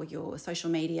website or your social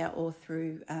media or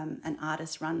through an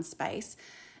artist-run space,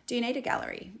 do you need a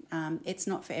gallery? It's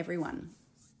not for everyone.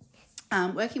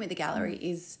 Working with a gallery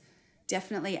is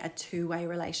definitely a two-way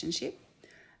relationship.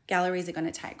 Galleries are going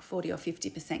to take 40 or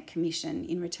 50% commission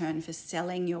in return for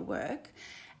selling your work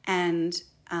and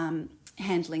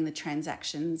handling the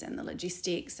transactions and the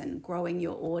logistics and growing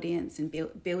your audience and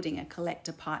building a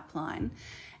collector pipeline.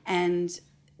 And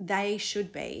they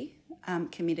should be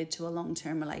committed to a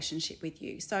long-term relationship with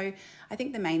you. So I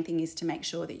think the main thing is to make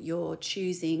sure that you're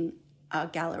choosing a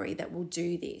gallery that will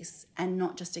do this, and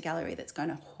not just a gallery that's going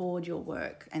to hoard your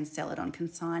work and sell it on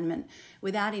consignment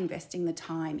without investing the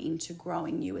time into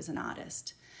growing you as an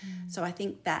artist. So I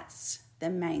think that's the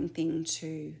main thing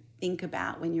to think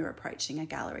about when you're approaching a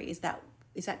gallery. Is that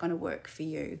going to work for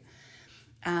you?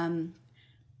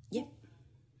 Yeah.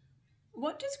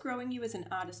 What does growing you as an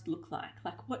artist look like?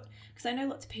 Like what? Because I know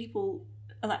lots of people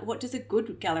are like, what does a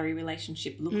good gallery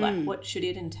relationship look like? What should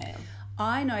it entail?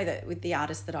 I know that with the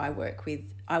artists that I work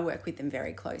with them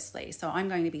very closely. So I'm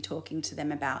going to be talking to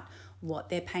them about what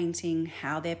they're painting,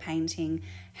 how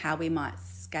we might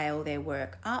scale their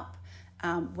work up,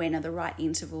 when are the right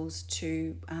intervals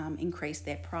to increase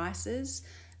their prices,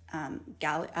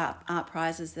 art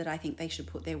prizes that I think they should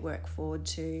put their work forward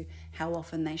to, how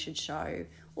often they should show,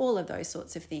 all of those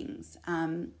sorts of things.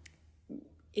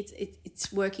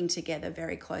 It's working together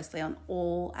very closely on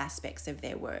all aspects of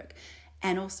their work,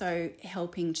 and also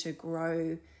helping to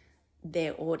grow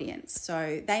their audience.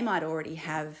 So they might already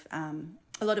have,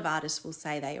 a lot of artists will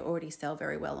say they already sell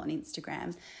very well on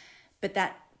Instagram, but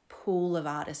that pool of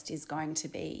artists is going to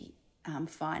be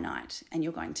finite, and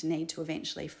you're going to need to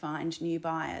eventually find new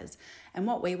buyers. And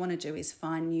what we want to do is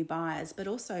find new buyers, but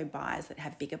also buyers that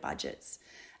have bigger budgets,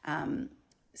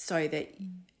 so that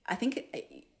I think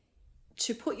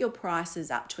to put your prices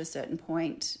up to a certain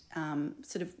point,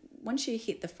 sort of once you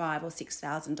hit the $5,000 or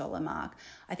 $6,000 mark,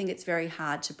 I think it's very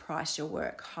hard to price your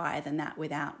work higher than that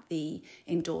without the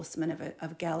endorsement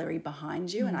of a gallery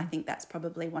behind you. And I think that's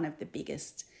probably one of the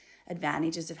biggest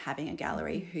advantages of having a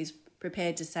gallery who's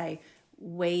prepared to say,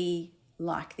 we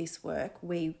like this work,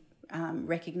 we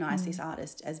recognise this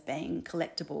artist as being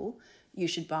collectible, you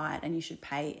should buy it and you should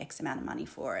pay X amount of money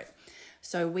for it.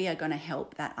 So we are going to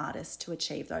help that artist to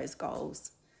achieve those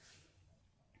goals.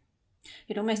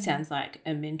 It almost sounds like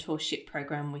a mentorship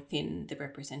program within the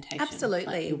representation. Absolutely.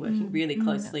 Like you're working really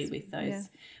closely with those. Yeah.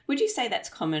 Would you say that's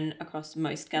common across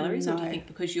most galleries? No. Or do you think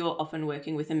because you're often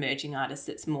working with emerging artists,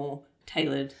 it's more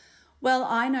tailored? Well,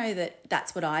 I know that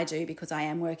that's what I do because I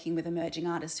am working with emerging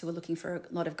artists who are looking for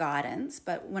a lot of guidance.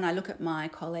 But when I look at my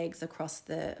colleagues across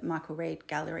the Michael Reid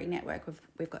Gallery Network,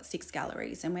 we've got 6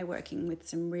 galleries and we're working with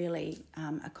some really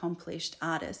accomplished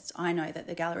artists. I know that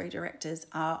the gallery directors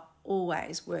are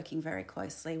always working very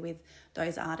closely with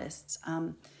those artists.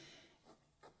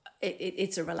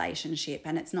 It's a relationship,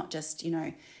 and it's not just,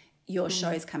 your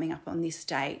show's coming up on this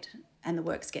date and the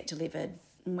works get delivered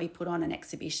and we put on an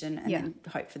exhibition and then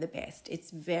hope for the best. It's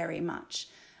very much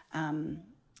a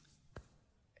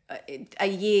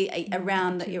year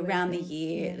around the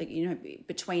year,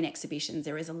 between exhibitions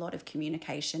there is a lot of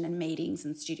communication and meetings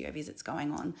and studio visits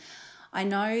going on. I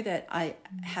know that I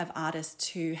have artists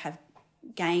who have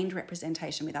gained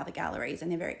representation with other galleries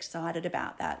and they're very excited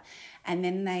about that, and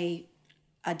then they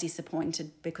are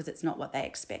disappointed because it's not what they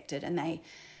expected, and they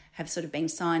have sort of been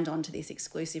signed on to this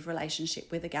exclusive relationship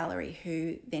with a gallery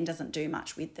who then doesn't do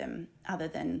much with them other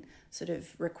than sort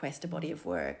of request a body of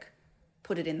work,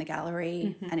 put it in the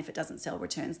gallery, and if it doesn't sell,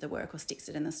 returns the work or sticks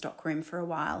it in the stockroom for a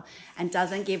while, and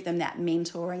doesn't give them that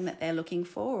mentoring that they're looking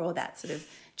for or that sort of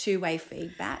two-way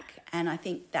feedback. And I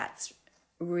think that's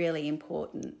really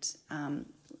important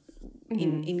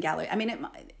in gallery. I mean,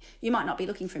 you might not be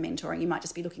looking for mentoring, you might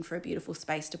just be looking for a beautiful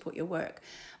space to put your work.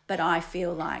 But I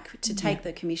feel like to take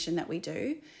the commission that we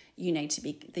do,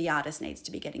 the artist needs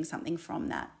to be getting something from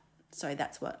that. So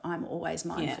that's what I'm always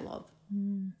mindful of.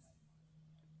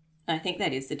 I think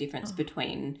that is the difference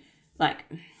between,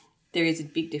 there is a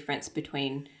big difference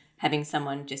between having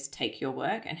someone just take your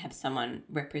work and have someone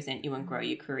represent you and grow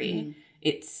your career.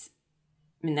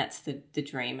 That's the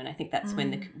dream, and I think that's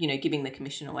when giving the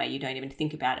commission away, you don't even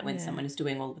think about it when someone is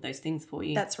doing all of those things for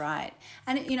you. That's right.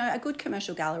 And a good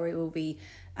commercial gallery will be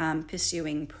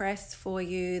pursuing press for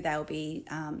you. They'll be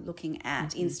looking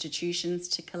at institutions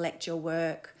to collect your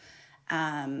work,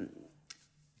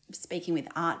 speaking with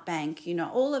Art Bank,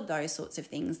 all of those sorts of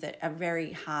things that are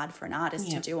very hard for an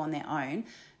artist to do on their own.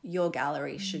 Your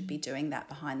gallery should be doing that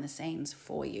behind the scenes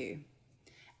for you.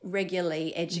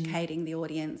 Regularly educating the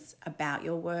audience about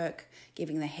your work,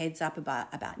 giving the heads up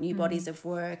about new bodies of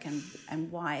work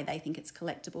and why they think it's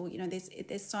collectible.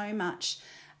 There's so much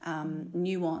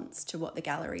nuance to what the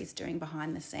gallery is doing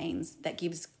behind the scenes that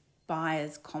gives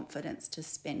buyers confidence to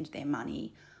spend their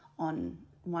money on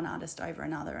one artist over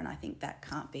another. And I think that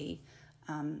can't be,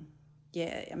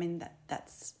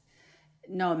 that's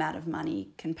no amount of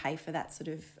money can pay for that sort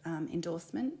of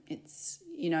endorsement. It's,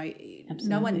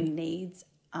 no one needs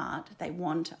art, they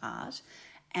want art,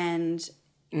 and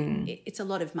it's a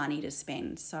lot of money to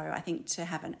spend. So I think to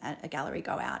have a gallery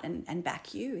go out and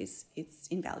back you it's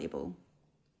invaluable.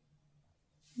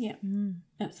 Yeah,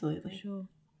 absolutely. Sure.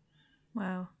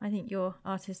 Wow, I think your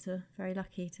artists are very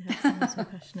lucky to have someone so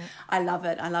passionate. I love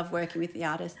it. I love working with the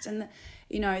artists, and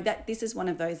that this is one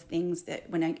of those things that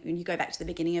when you go back to the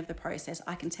beginning of the process,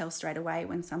 I can tell straight away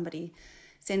when somebody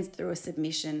sends through a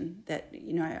submission that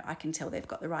I can tell they've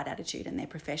got the right attitude and they're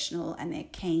professional and they're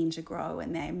keen to grow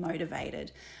and they're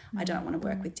motivated. I don't want to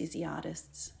work with dizzy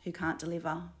artists who can't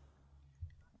deliver.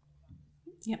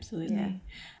 Absolutely. Yeah.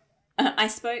 I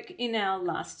spoke in our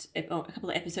last, a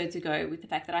couple of episodes ago, with the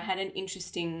fact that I had an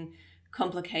interesting,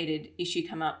 complicated issue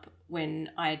come up when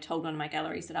I had told one of my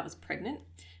galleries that I was pregnant,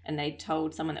 and they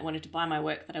told someone that wanted to buy my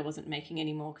work that I wasn't making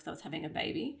anymore because I was having a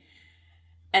baby.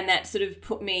 And that sort of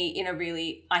put me in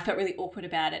I felt really awkward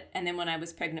about it. And then when I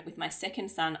was pregnant with my second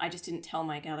son, I just didn't tell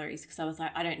my galleries because I was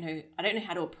like, I don't know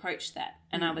how to approach that.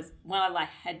 And when I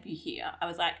had you here, I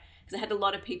was like, because I had a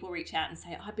lot of people reach out and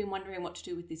say, I've been wondering what to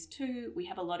do with this too. We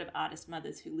have a lot of artist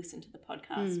mothers who listen to the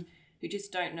podcast who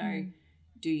just don't know,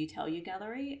 do you tell your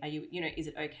gallery? Are you, is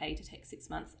it okay to take 6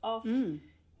 months off?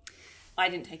 I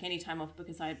didn't take any time off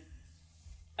because I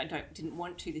didn't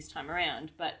want to this time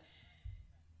around. But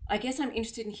I guess I'm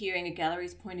interested in hearing a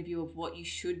gallery's point of view of what you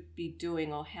should be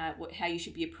doing or how you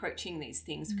should be approaching these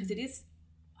things, because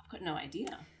I've got no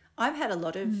idea. I've had a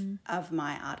lot of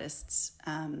my artists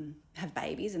have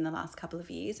babies in the last couple of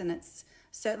years, and it's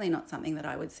certainly not something that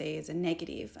I would see as a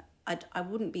negative. I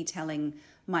wouldn't be telling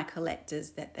my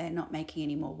collectors that they're not making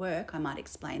any more work. I might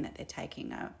explain that they're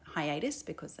taking a hiatus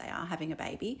because they are having a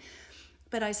baby,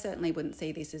 but I certainly wouldn't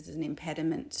see this as an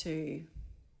impediment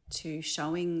to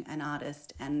showing an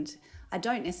artist. And I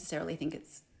don't necessarily think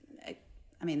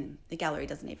the gallery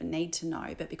doesn't even need to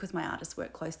know, but because my artists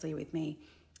work closely with me,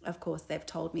 of course, they've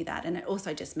told me that. And it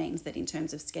also just means that in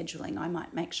terms of scheduling, I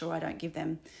might make sure I don't give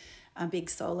them a big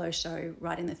solo show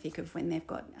right in the thick of when they've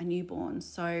got a newborn.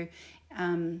 So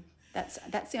that's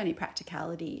the only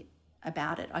practicality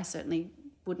about it. I certainly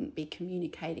wouldn't be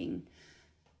communicating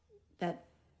that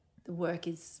the work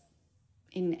is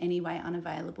in any way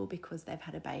unavailable because they've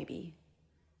had a baby.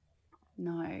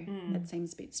 No, that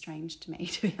seems a bit strange to me,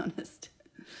 to be honest.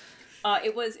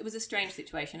 It was a strange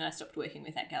situation, and I stopped working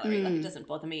with that gallery. Like, it doesn't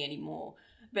bother me anymore.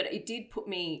 But it did put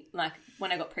me, like,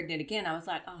 when I got pregnant again, I was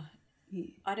like,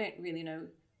 I don't really know.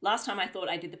 Last time I thought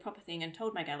I did the proper thing and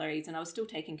told my galleries, and I was still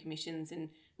taking commissions and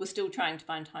was still trying to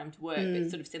find time to work, but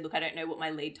sort of said, look, I don't know what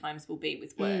my lead times will be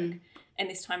with work. And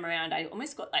this time around, I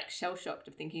almost got, like, shell-shocked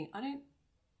of thinking,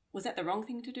 was that the wrong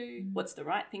thing to do? What's the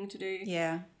right thing to do?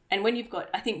 Yeah. And when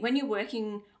I think when you're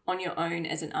working on your own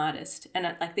as an artist, and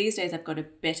like these days I've got a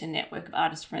better network of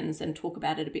artist friends and talk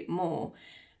about it a bit more,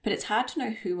 but it's hard to know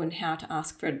who and how to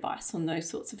ask for advice on those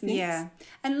sorts of things. Yeah.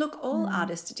 And look, all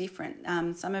artists are different.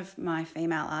 Some of my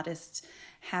female artists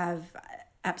have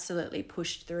absolutely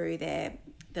pushed through the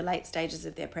late stages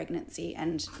of their pregnancy,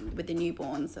 and with the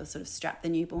newborns, they'll sort of strap the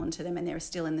newborn to them and they're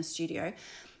still in the studio.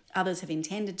 Others have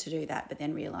intended to do that, but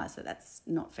then realise that that's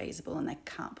not feasible and they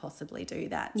can't possibly do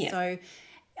that. Yeah. So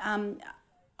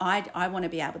I want to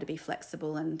be able to be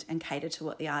flexible and cater to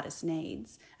what the artist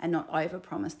needs and not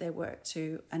overpromise their work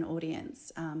to an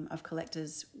audience of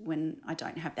collectors when I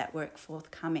don't have that work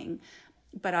forthcoming.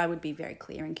 But I would be very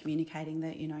clear in communicating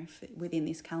that, within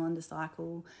this calendar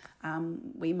cycle,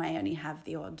 we may only have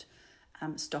the odd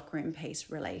stockroom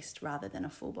piece released rather than a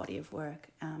full body of work.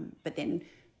 But then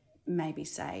maybe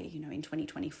say, in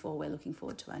 2024, we're looking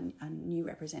forward to a new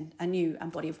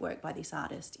body of work by this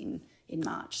artist in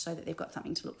March, so that they've got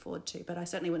something to look forward to. But I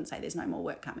certainly wouldn't say there's no more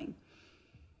work coming.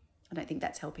 I don't think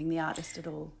that's helping the artist at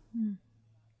all.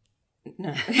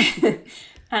 No.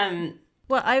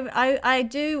 Well, I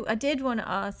did want to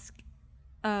ask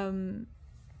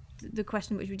the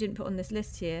question which we didn't put on this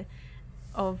list here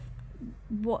of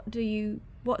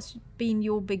what's been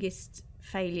your biggest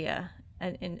failure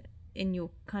in your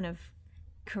kind of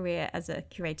career as a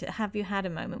curator? Have you had a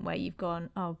moment where you've gone,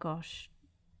 oh gosh,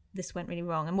 this went really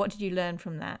wrong? And what did you learn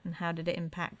from that? And how did it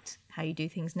impact how you do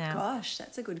things now? Gosh,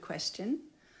 that's a good question.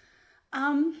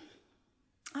 I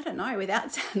don't know,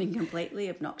 without sounding completely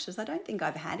obnoxious, I don't think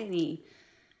I've had any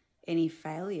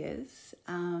failures.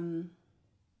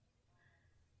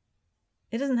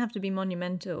 It doesn't have to be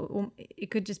monumental, or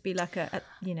it could just be like a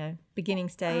beginning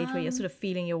stage where you're sort of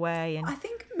feeling your way. And I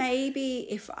think maybe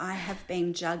if I have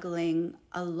been juggling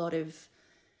a lot of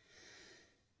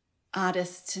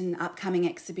artists and upcoming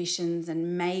exhibitions,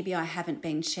 and maybe I haven't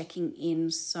been checking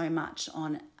in so much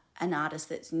on an artist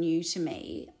that's new to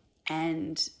me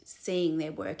and seeing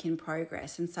their work in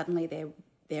progress, and suddenly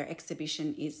their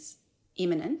exhibition is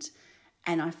imminent,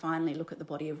 and I finally look at the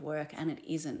body of work and it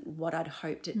isn't what I'd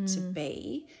hoped it to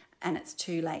be, and it's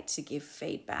too late to give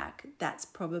feedback. That's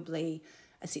probably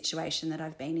a situation that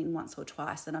I've been in once or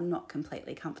twice that I'm not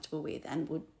completely comfortable with, and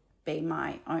would be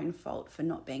my own fault for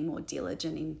not being more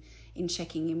diligent in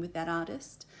checking in with that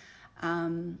artist.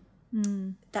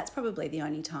 That's probably the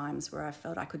only times where I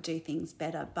felt I could do things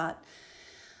better, but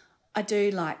I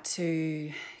do like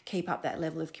to keep up that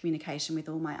level of communication with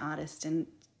all my artists and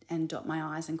dot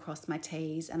my I's and cross my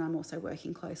T's. And I'm also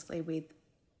working closely with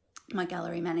my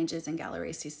gallery managers and gallery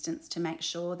assistants to make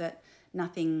sure that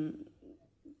nothing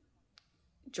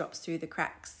drops through the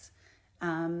cracks,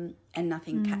 and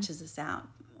nothing catches us out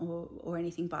or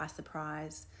anything by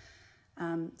surprise.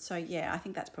 So yeah, I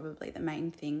think that's probably the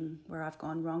main thing where I've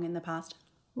gone wrong in the past.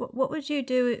 What would you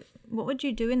do? What would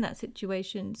you do in that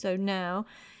situation? So now,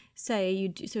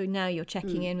 so now you're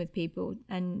checking in with people,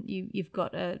 and you've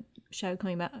got a show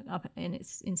coming back up, and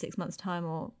it's in 6 months' time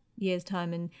or years'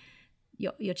 time, and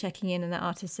you're checking in, and the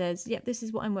artist says, "Yep, this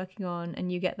is what I'm working on,"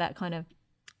 and you get that kind of,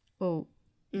 "Oh,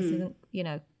 this isn't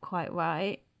quite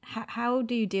right." How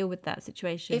do you deal with that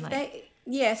situation?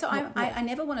 I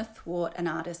never want to thwart an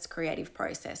artist's creative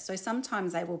process. So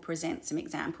sometimes they will present some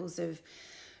examples of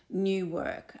new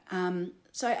work.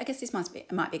 So I guess this might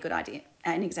be a good idea,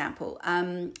 an example.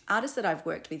 Artists that I've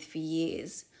worked with for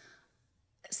years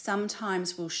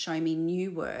sometimes will show me new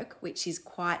work which is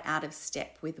quite out of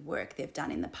step with work they've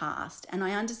done in the past. And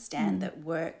I understand that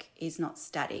work is not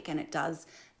static and it does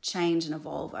change and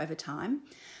evolve over time.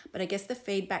 But I guess the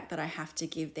feedback that I have to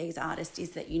give these artists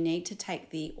is that you need to take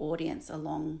the audience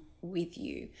along with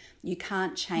you. You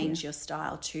can't change your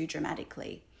style too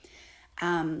dramatically,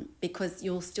 because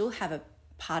you'll still have a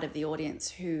part of the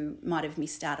audience who might have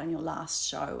missed out on your last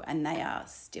show and they are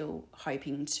still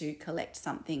hoping to collect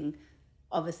something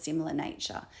of a similar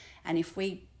nature. And if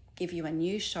we give you a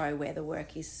new show where the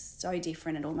work is so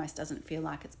different it almost doesn't feel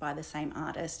like it's by the same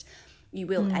artist, you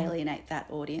will alienate that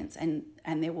audience, and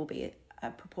there will be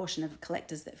a proportion of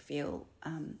collectors that feel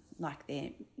like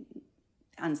they're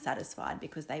unsatisfied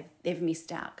because they've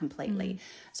missed out completely.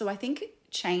 So I think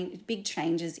big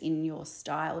changes in your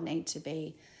style need to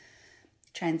be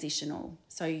transitional.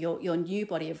 So your new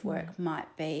body of work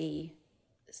might be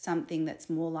something that's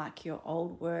more like your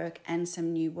old work and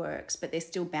some new works, but they're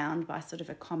still bound by sort of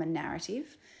a common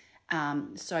narrative,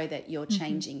 so that you're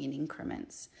changing in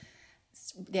increments.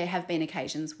 There have been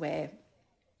occasions where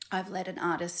I've let an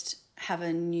artist have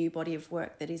a new body of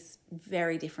work that is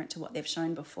very different to what they've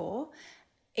shown before,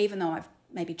 even though I've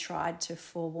maybe tried to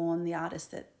forewarn the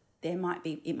artist that it might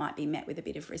be met with a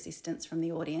bit of resistance from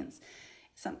the audience.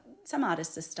 Some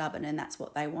artists are stubborn and that's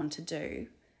what they want to do,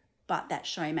 but that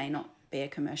show may not be a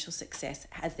commercial success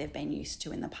as they've been used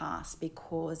to in the past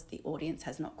because the audience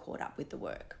has not caught up with the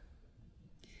work.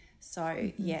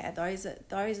 So those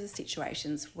are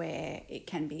situations where it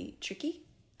can be tricky,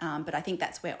 but I think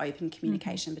that's where open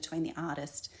communication between the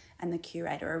artist and the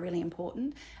curator are really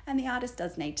important. And the artist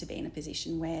does need to be in a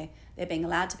position where they're being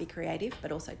allowed to be creative,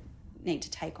 but also need to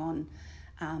take on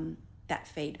that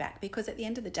feedback, because at the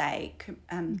end of the day,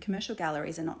 commercial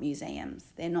galleries are not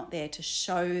museums. They're not there to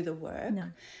show the work.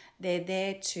 No. They're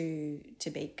there to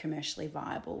be commercially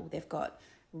viable. They've got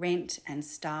rent and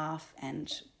staff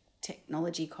and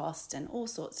technology costs and all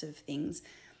sorts of things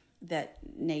that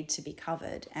need to be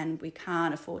covered, and we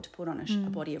can't afford to put on a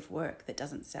body of work that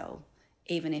doesn't sell,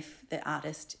 even if the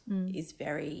artist is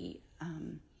very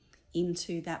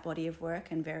into that body of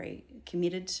work and very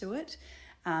committed to it.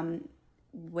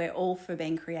 We're all for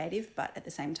being creative, but at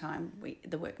the same time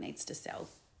the work needs to sell.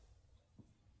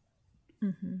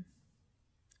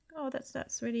 Oh,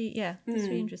 that's really that's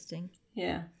really interesting.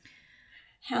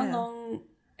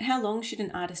 How long should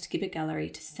an artist give a gallery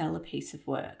to sell a piece of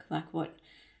work? Like what?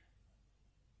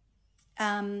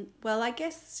 Well, I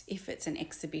guess if it's an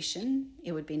exhibition,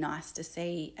 it would be nice to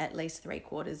see at least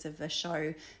 3/4 of a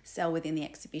show sell within the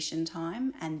exhibition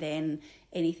time, and then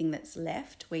anything that's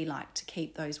left, we like to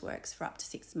keep those works for up to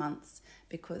 6 months,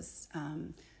 because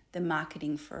the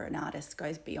marketing for an artist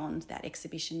goes beyond that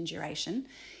exhibition duration.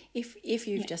 If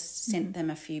you've just sent them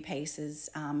a few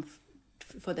pieces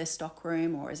for their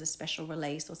stockroom or as a special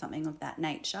release or something of that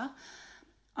nature,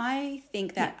 I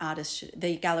think that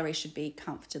the gallery should be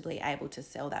comfortably able to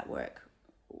sell that work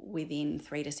within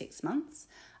 3 to 6 months.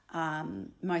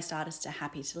 Most artists are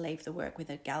happy to leave the work with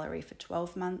a gallery for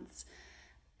 12 months.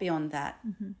 Beyond that,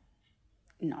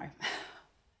 no.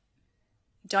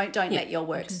 Don't let your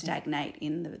work stagnate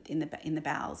in the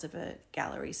bowels of a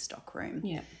gallery's stockroom.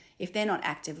 Yeah. If they're not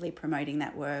actively promoting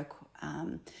that work,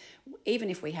 Even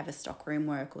if we have a stockroom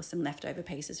work or some leftover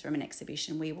pieces from an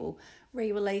exhibition, we will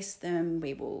re-release them.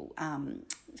 We will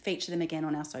feature them again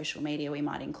on our social media. We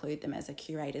might include them as a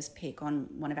curator's pick on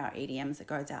one of our EDMs that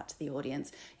goes out to the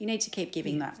audience. You need to keep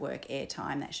giving that work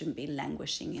airtime. That shouldn't be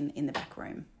languishing in the back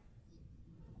room.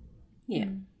 Yeah.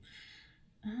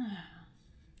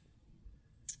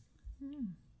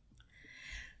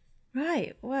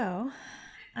 Right. Well,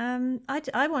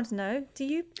 I want to know, do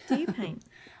you paint?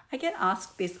 I get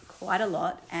asked this quite a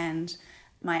lot, and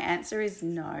my answer is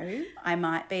no. I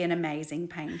might be an amazing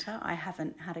painter. I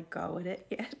haven't had a go at it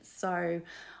yet, so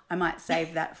I might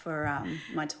save that for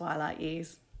my twilight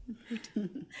years.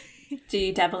 Do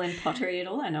you dabble in pottery at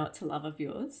all? I know it's a love of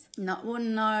yours. No,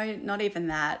 not even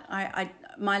that.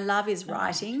 My love is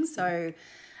writing, so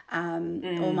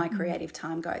all my creative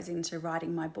time goes into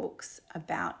writing my books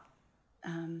about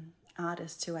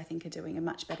artists who I think are doing a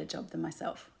much better job than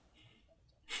myself.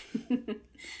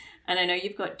 And I know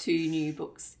you've got 2 new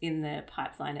books in the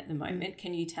pipeline at the moment.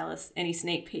 Can you tell us any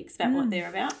sneak peeks about what they're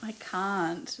about? I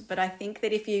can't, but I think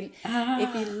that if you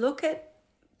look at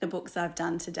the books I've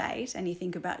done to date and you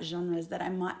think about genres that I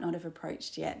might not have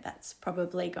approached yet, that's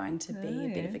probably going to be a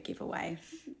bit of a giveaway.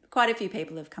 Quite a few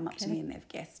people have come up to me and they've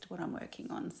guessed what I'm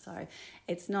working on, so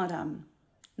it's not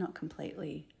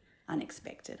completely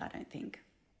unexpected, I don't think.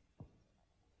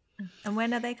 And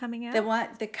when are they coming out?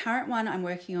 The current one I'm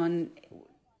working on,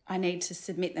 I need to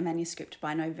submit the manuscript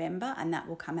by November, and that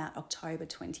will come out October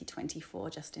 2024,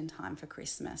 just in time for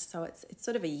Christmas. So it's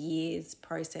sort of a year's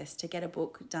process to get a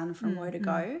book done from word to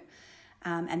go,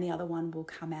 and the other one will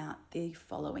come out the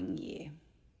following year.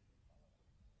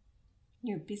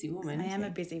 You're a busy woman. I am a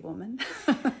busy woman.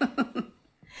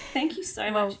 Thank you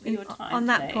so much for your time on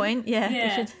today. That point,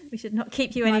 we should not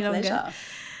keep you any longer. Pleasure.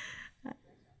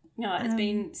 No, it's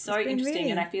been so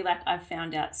interesting, and I feel like I've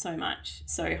found out so much.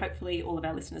 So hopefully all of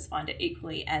our listeners find it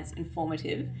equally as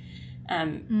informative.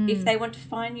 If they want to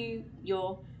find you,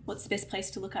 what's the best place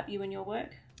to look up you and your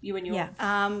work?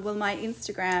 Well, my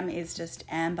Instagram is just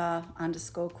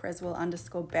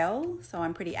Amber_Creswell_Bell. So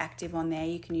I'm pretty active on there.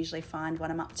 You can usually find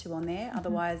what I'm up to on there.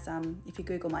 Otherwise, if you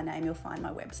Google my name, you'll find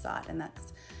my website, and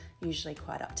that's usually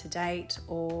quite up to date.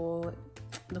 Or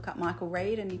look up Michael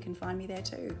Reid and you can find me there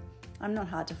too. I'm not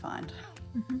hard to find.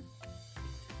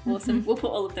 Awesome. We'll put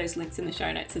all of those links in the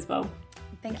show notes as well.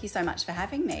 Thank you so much for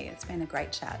having me. It's been a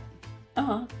great chat.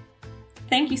 Oh,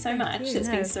 thank you so much. It's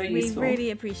been so useful. We really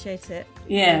appreciate it.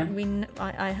 Yeah.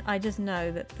 I just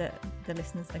know that the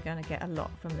listeners are going to get a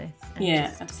lot from this.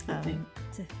 And absolutely.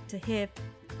 To hear,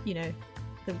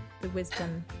 the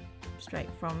wisdom straight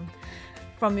from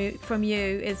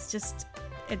you is just,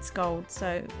 it's gold.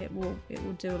 So it will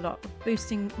do a lot of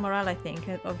boosting morale, I think,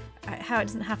 of how it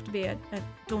doesn't have to be a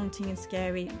daunting and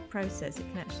scary process. It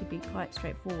can actually be quite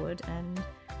straightforward, and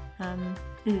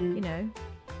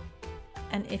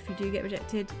and if you do get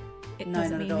rejected, it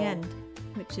doesn't mean the end,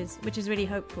 which is really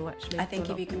hopeful, actually. I think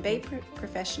if you can be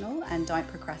professional and don't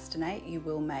procrastinate, you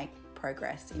will make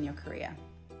progress in your career.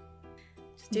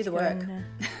 Just do the work. And,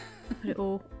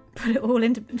 put it all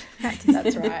into practice.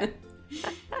 That's right.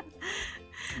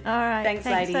 All right. Thanks,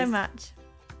 ladies. So much.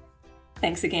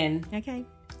 Thanks again. Okay.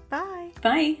 Bye.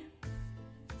 Bye.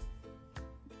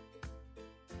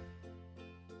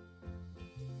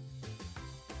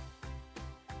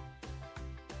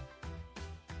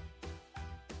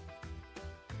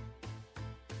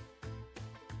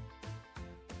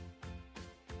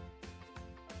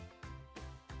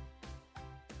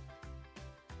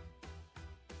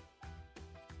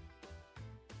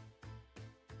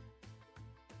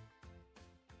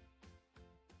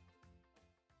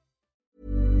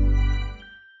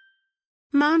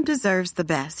 Mom deserves the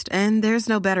best, and there's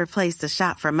no better place to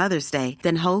shop for Mother's Day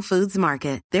than Whole Foods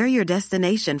Market. They're your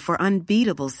destination for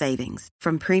unbeatable savings,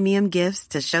 from premium gifts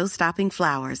to show-stopping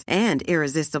flowers and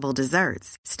irresistible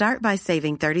desserts. Start by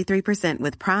saving 33%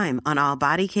 with Prime on all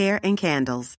body care and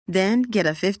candles. Then get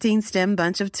a 15-stem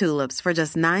bunch of tulips for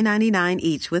just $9.99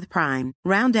 each with Prime.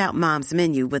 Round out Mom's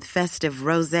menu with festive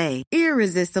rosé,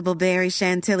 irresistible berry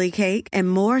chantilly cake, and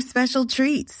more special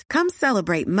treats. Come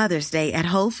celebrate Mother's Day at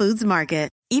Whole Foods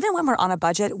Market. Even when we're on a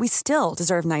budget, we still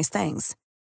deserve nice things.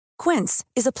 Quince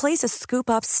is a place to scoop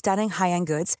up stunning high-end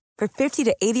goods for 50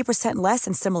 to 80% less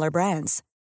than similar brands.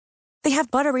 They have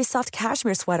buttery soft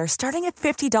cashmere sweaters starting at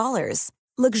 $50,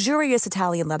 luxurious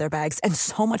Italian leather bags, and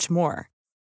so much more.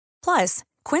 Plus,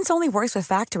 Quince only works with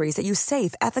factories that use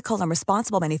safe, ethical, and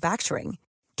responsible manufacturing.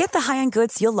 Get the high-end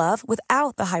goods you'll love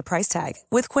without the high price tag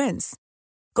with Quince.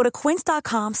 Go to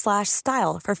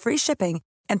quince.com/style for free shipping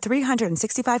and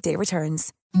 365-day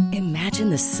returns. Imagine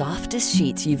the softest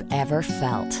sheets you've ever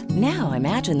felt. Now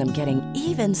imagine them getting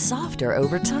even softer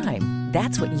over time.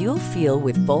 That's what you'll feel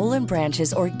with Boll &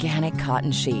 Branch's organic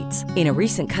cotton sheets. In a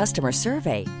recent customer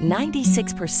survey,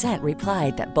 96%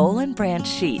 replied that Boll & Branch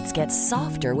sheets get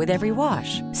softer with every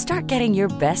wash. Start getting your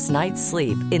best night's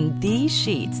sleep in these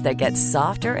sheets that get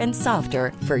softer and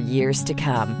softer for years to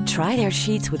come. Try their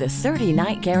sheets with a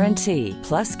 30-night guarantee.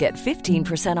 Plus, get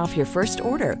 15% off your first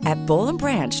order at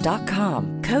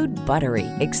bollandbranch.com. Code BUTTERY.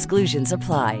 Exclusions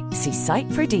apply. See site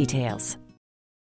for details.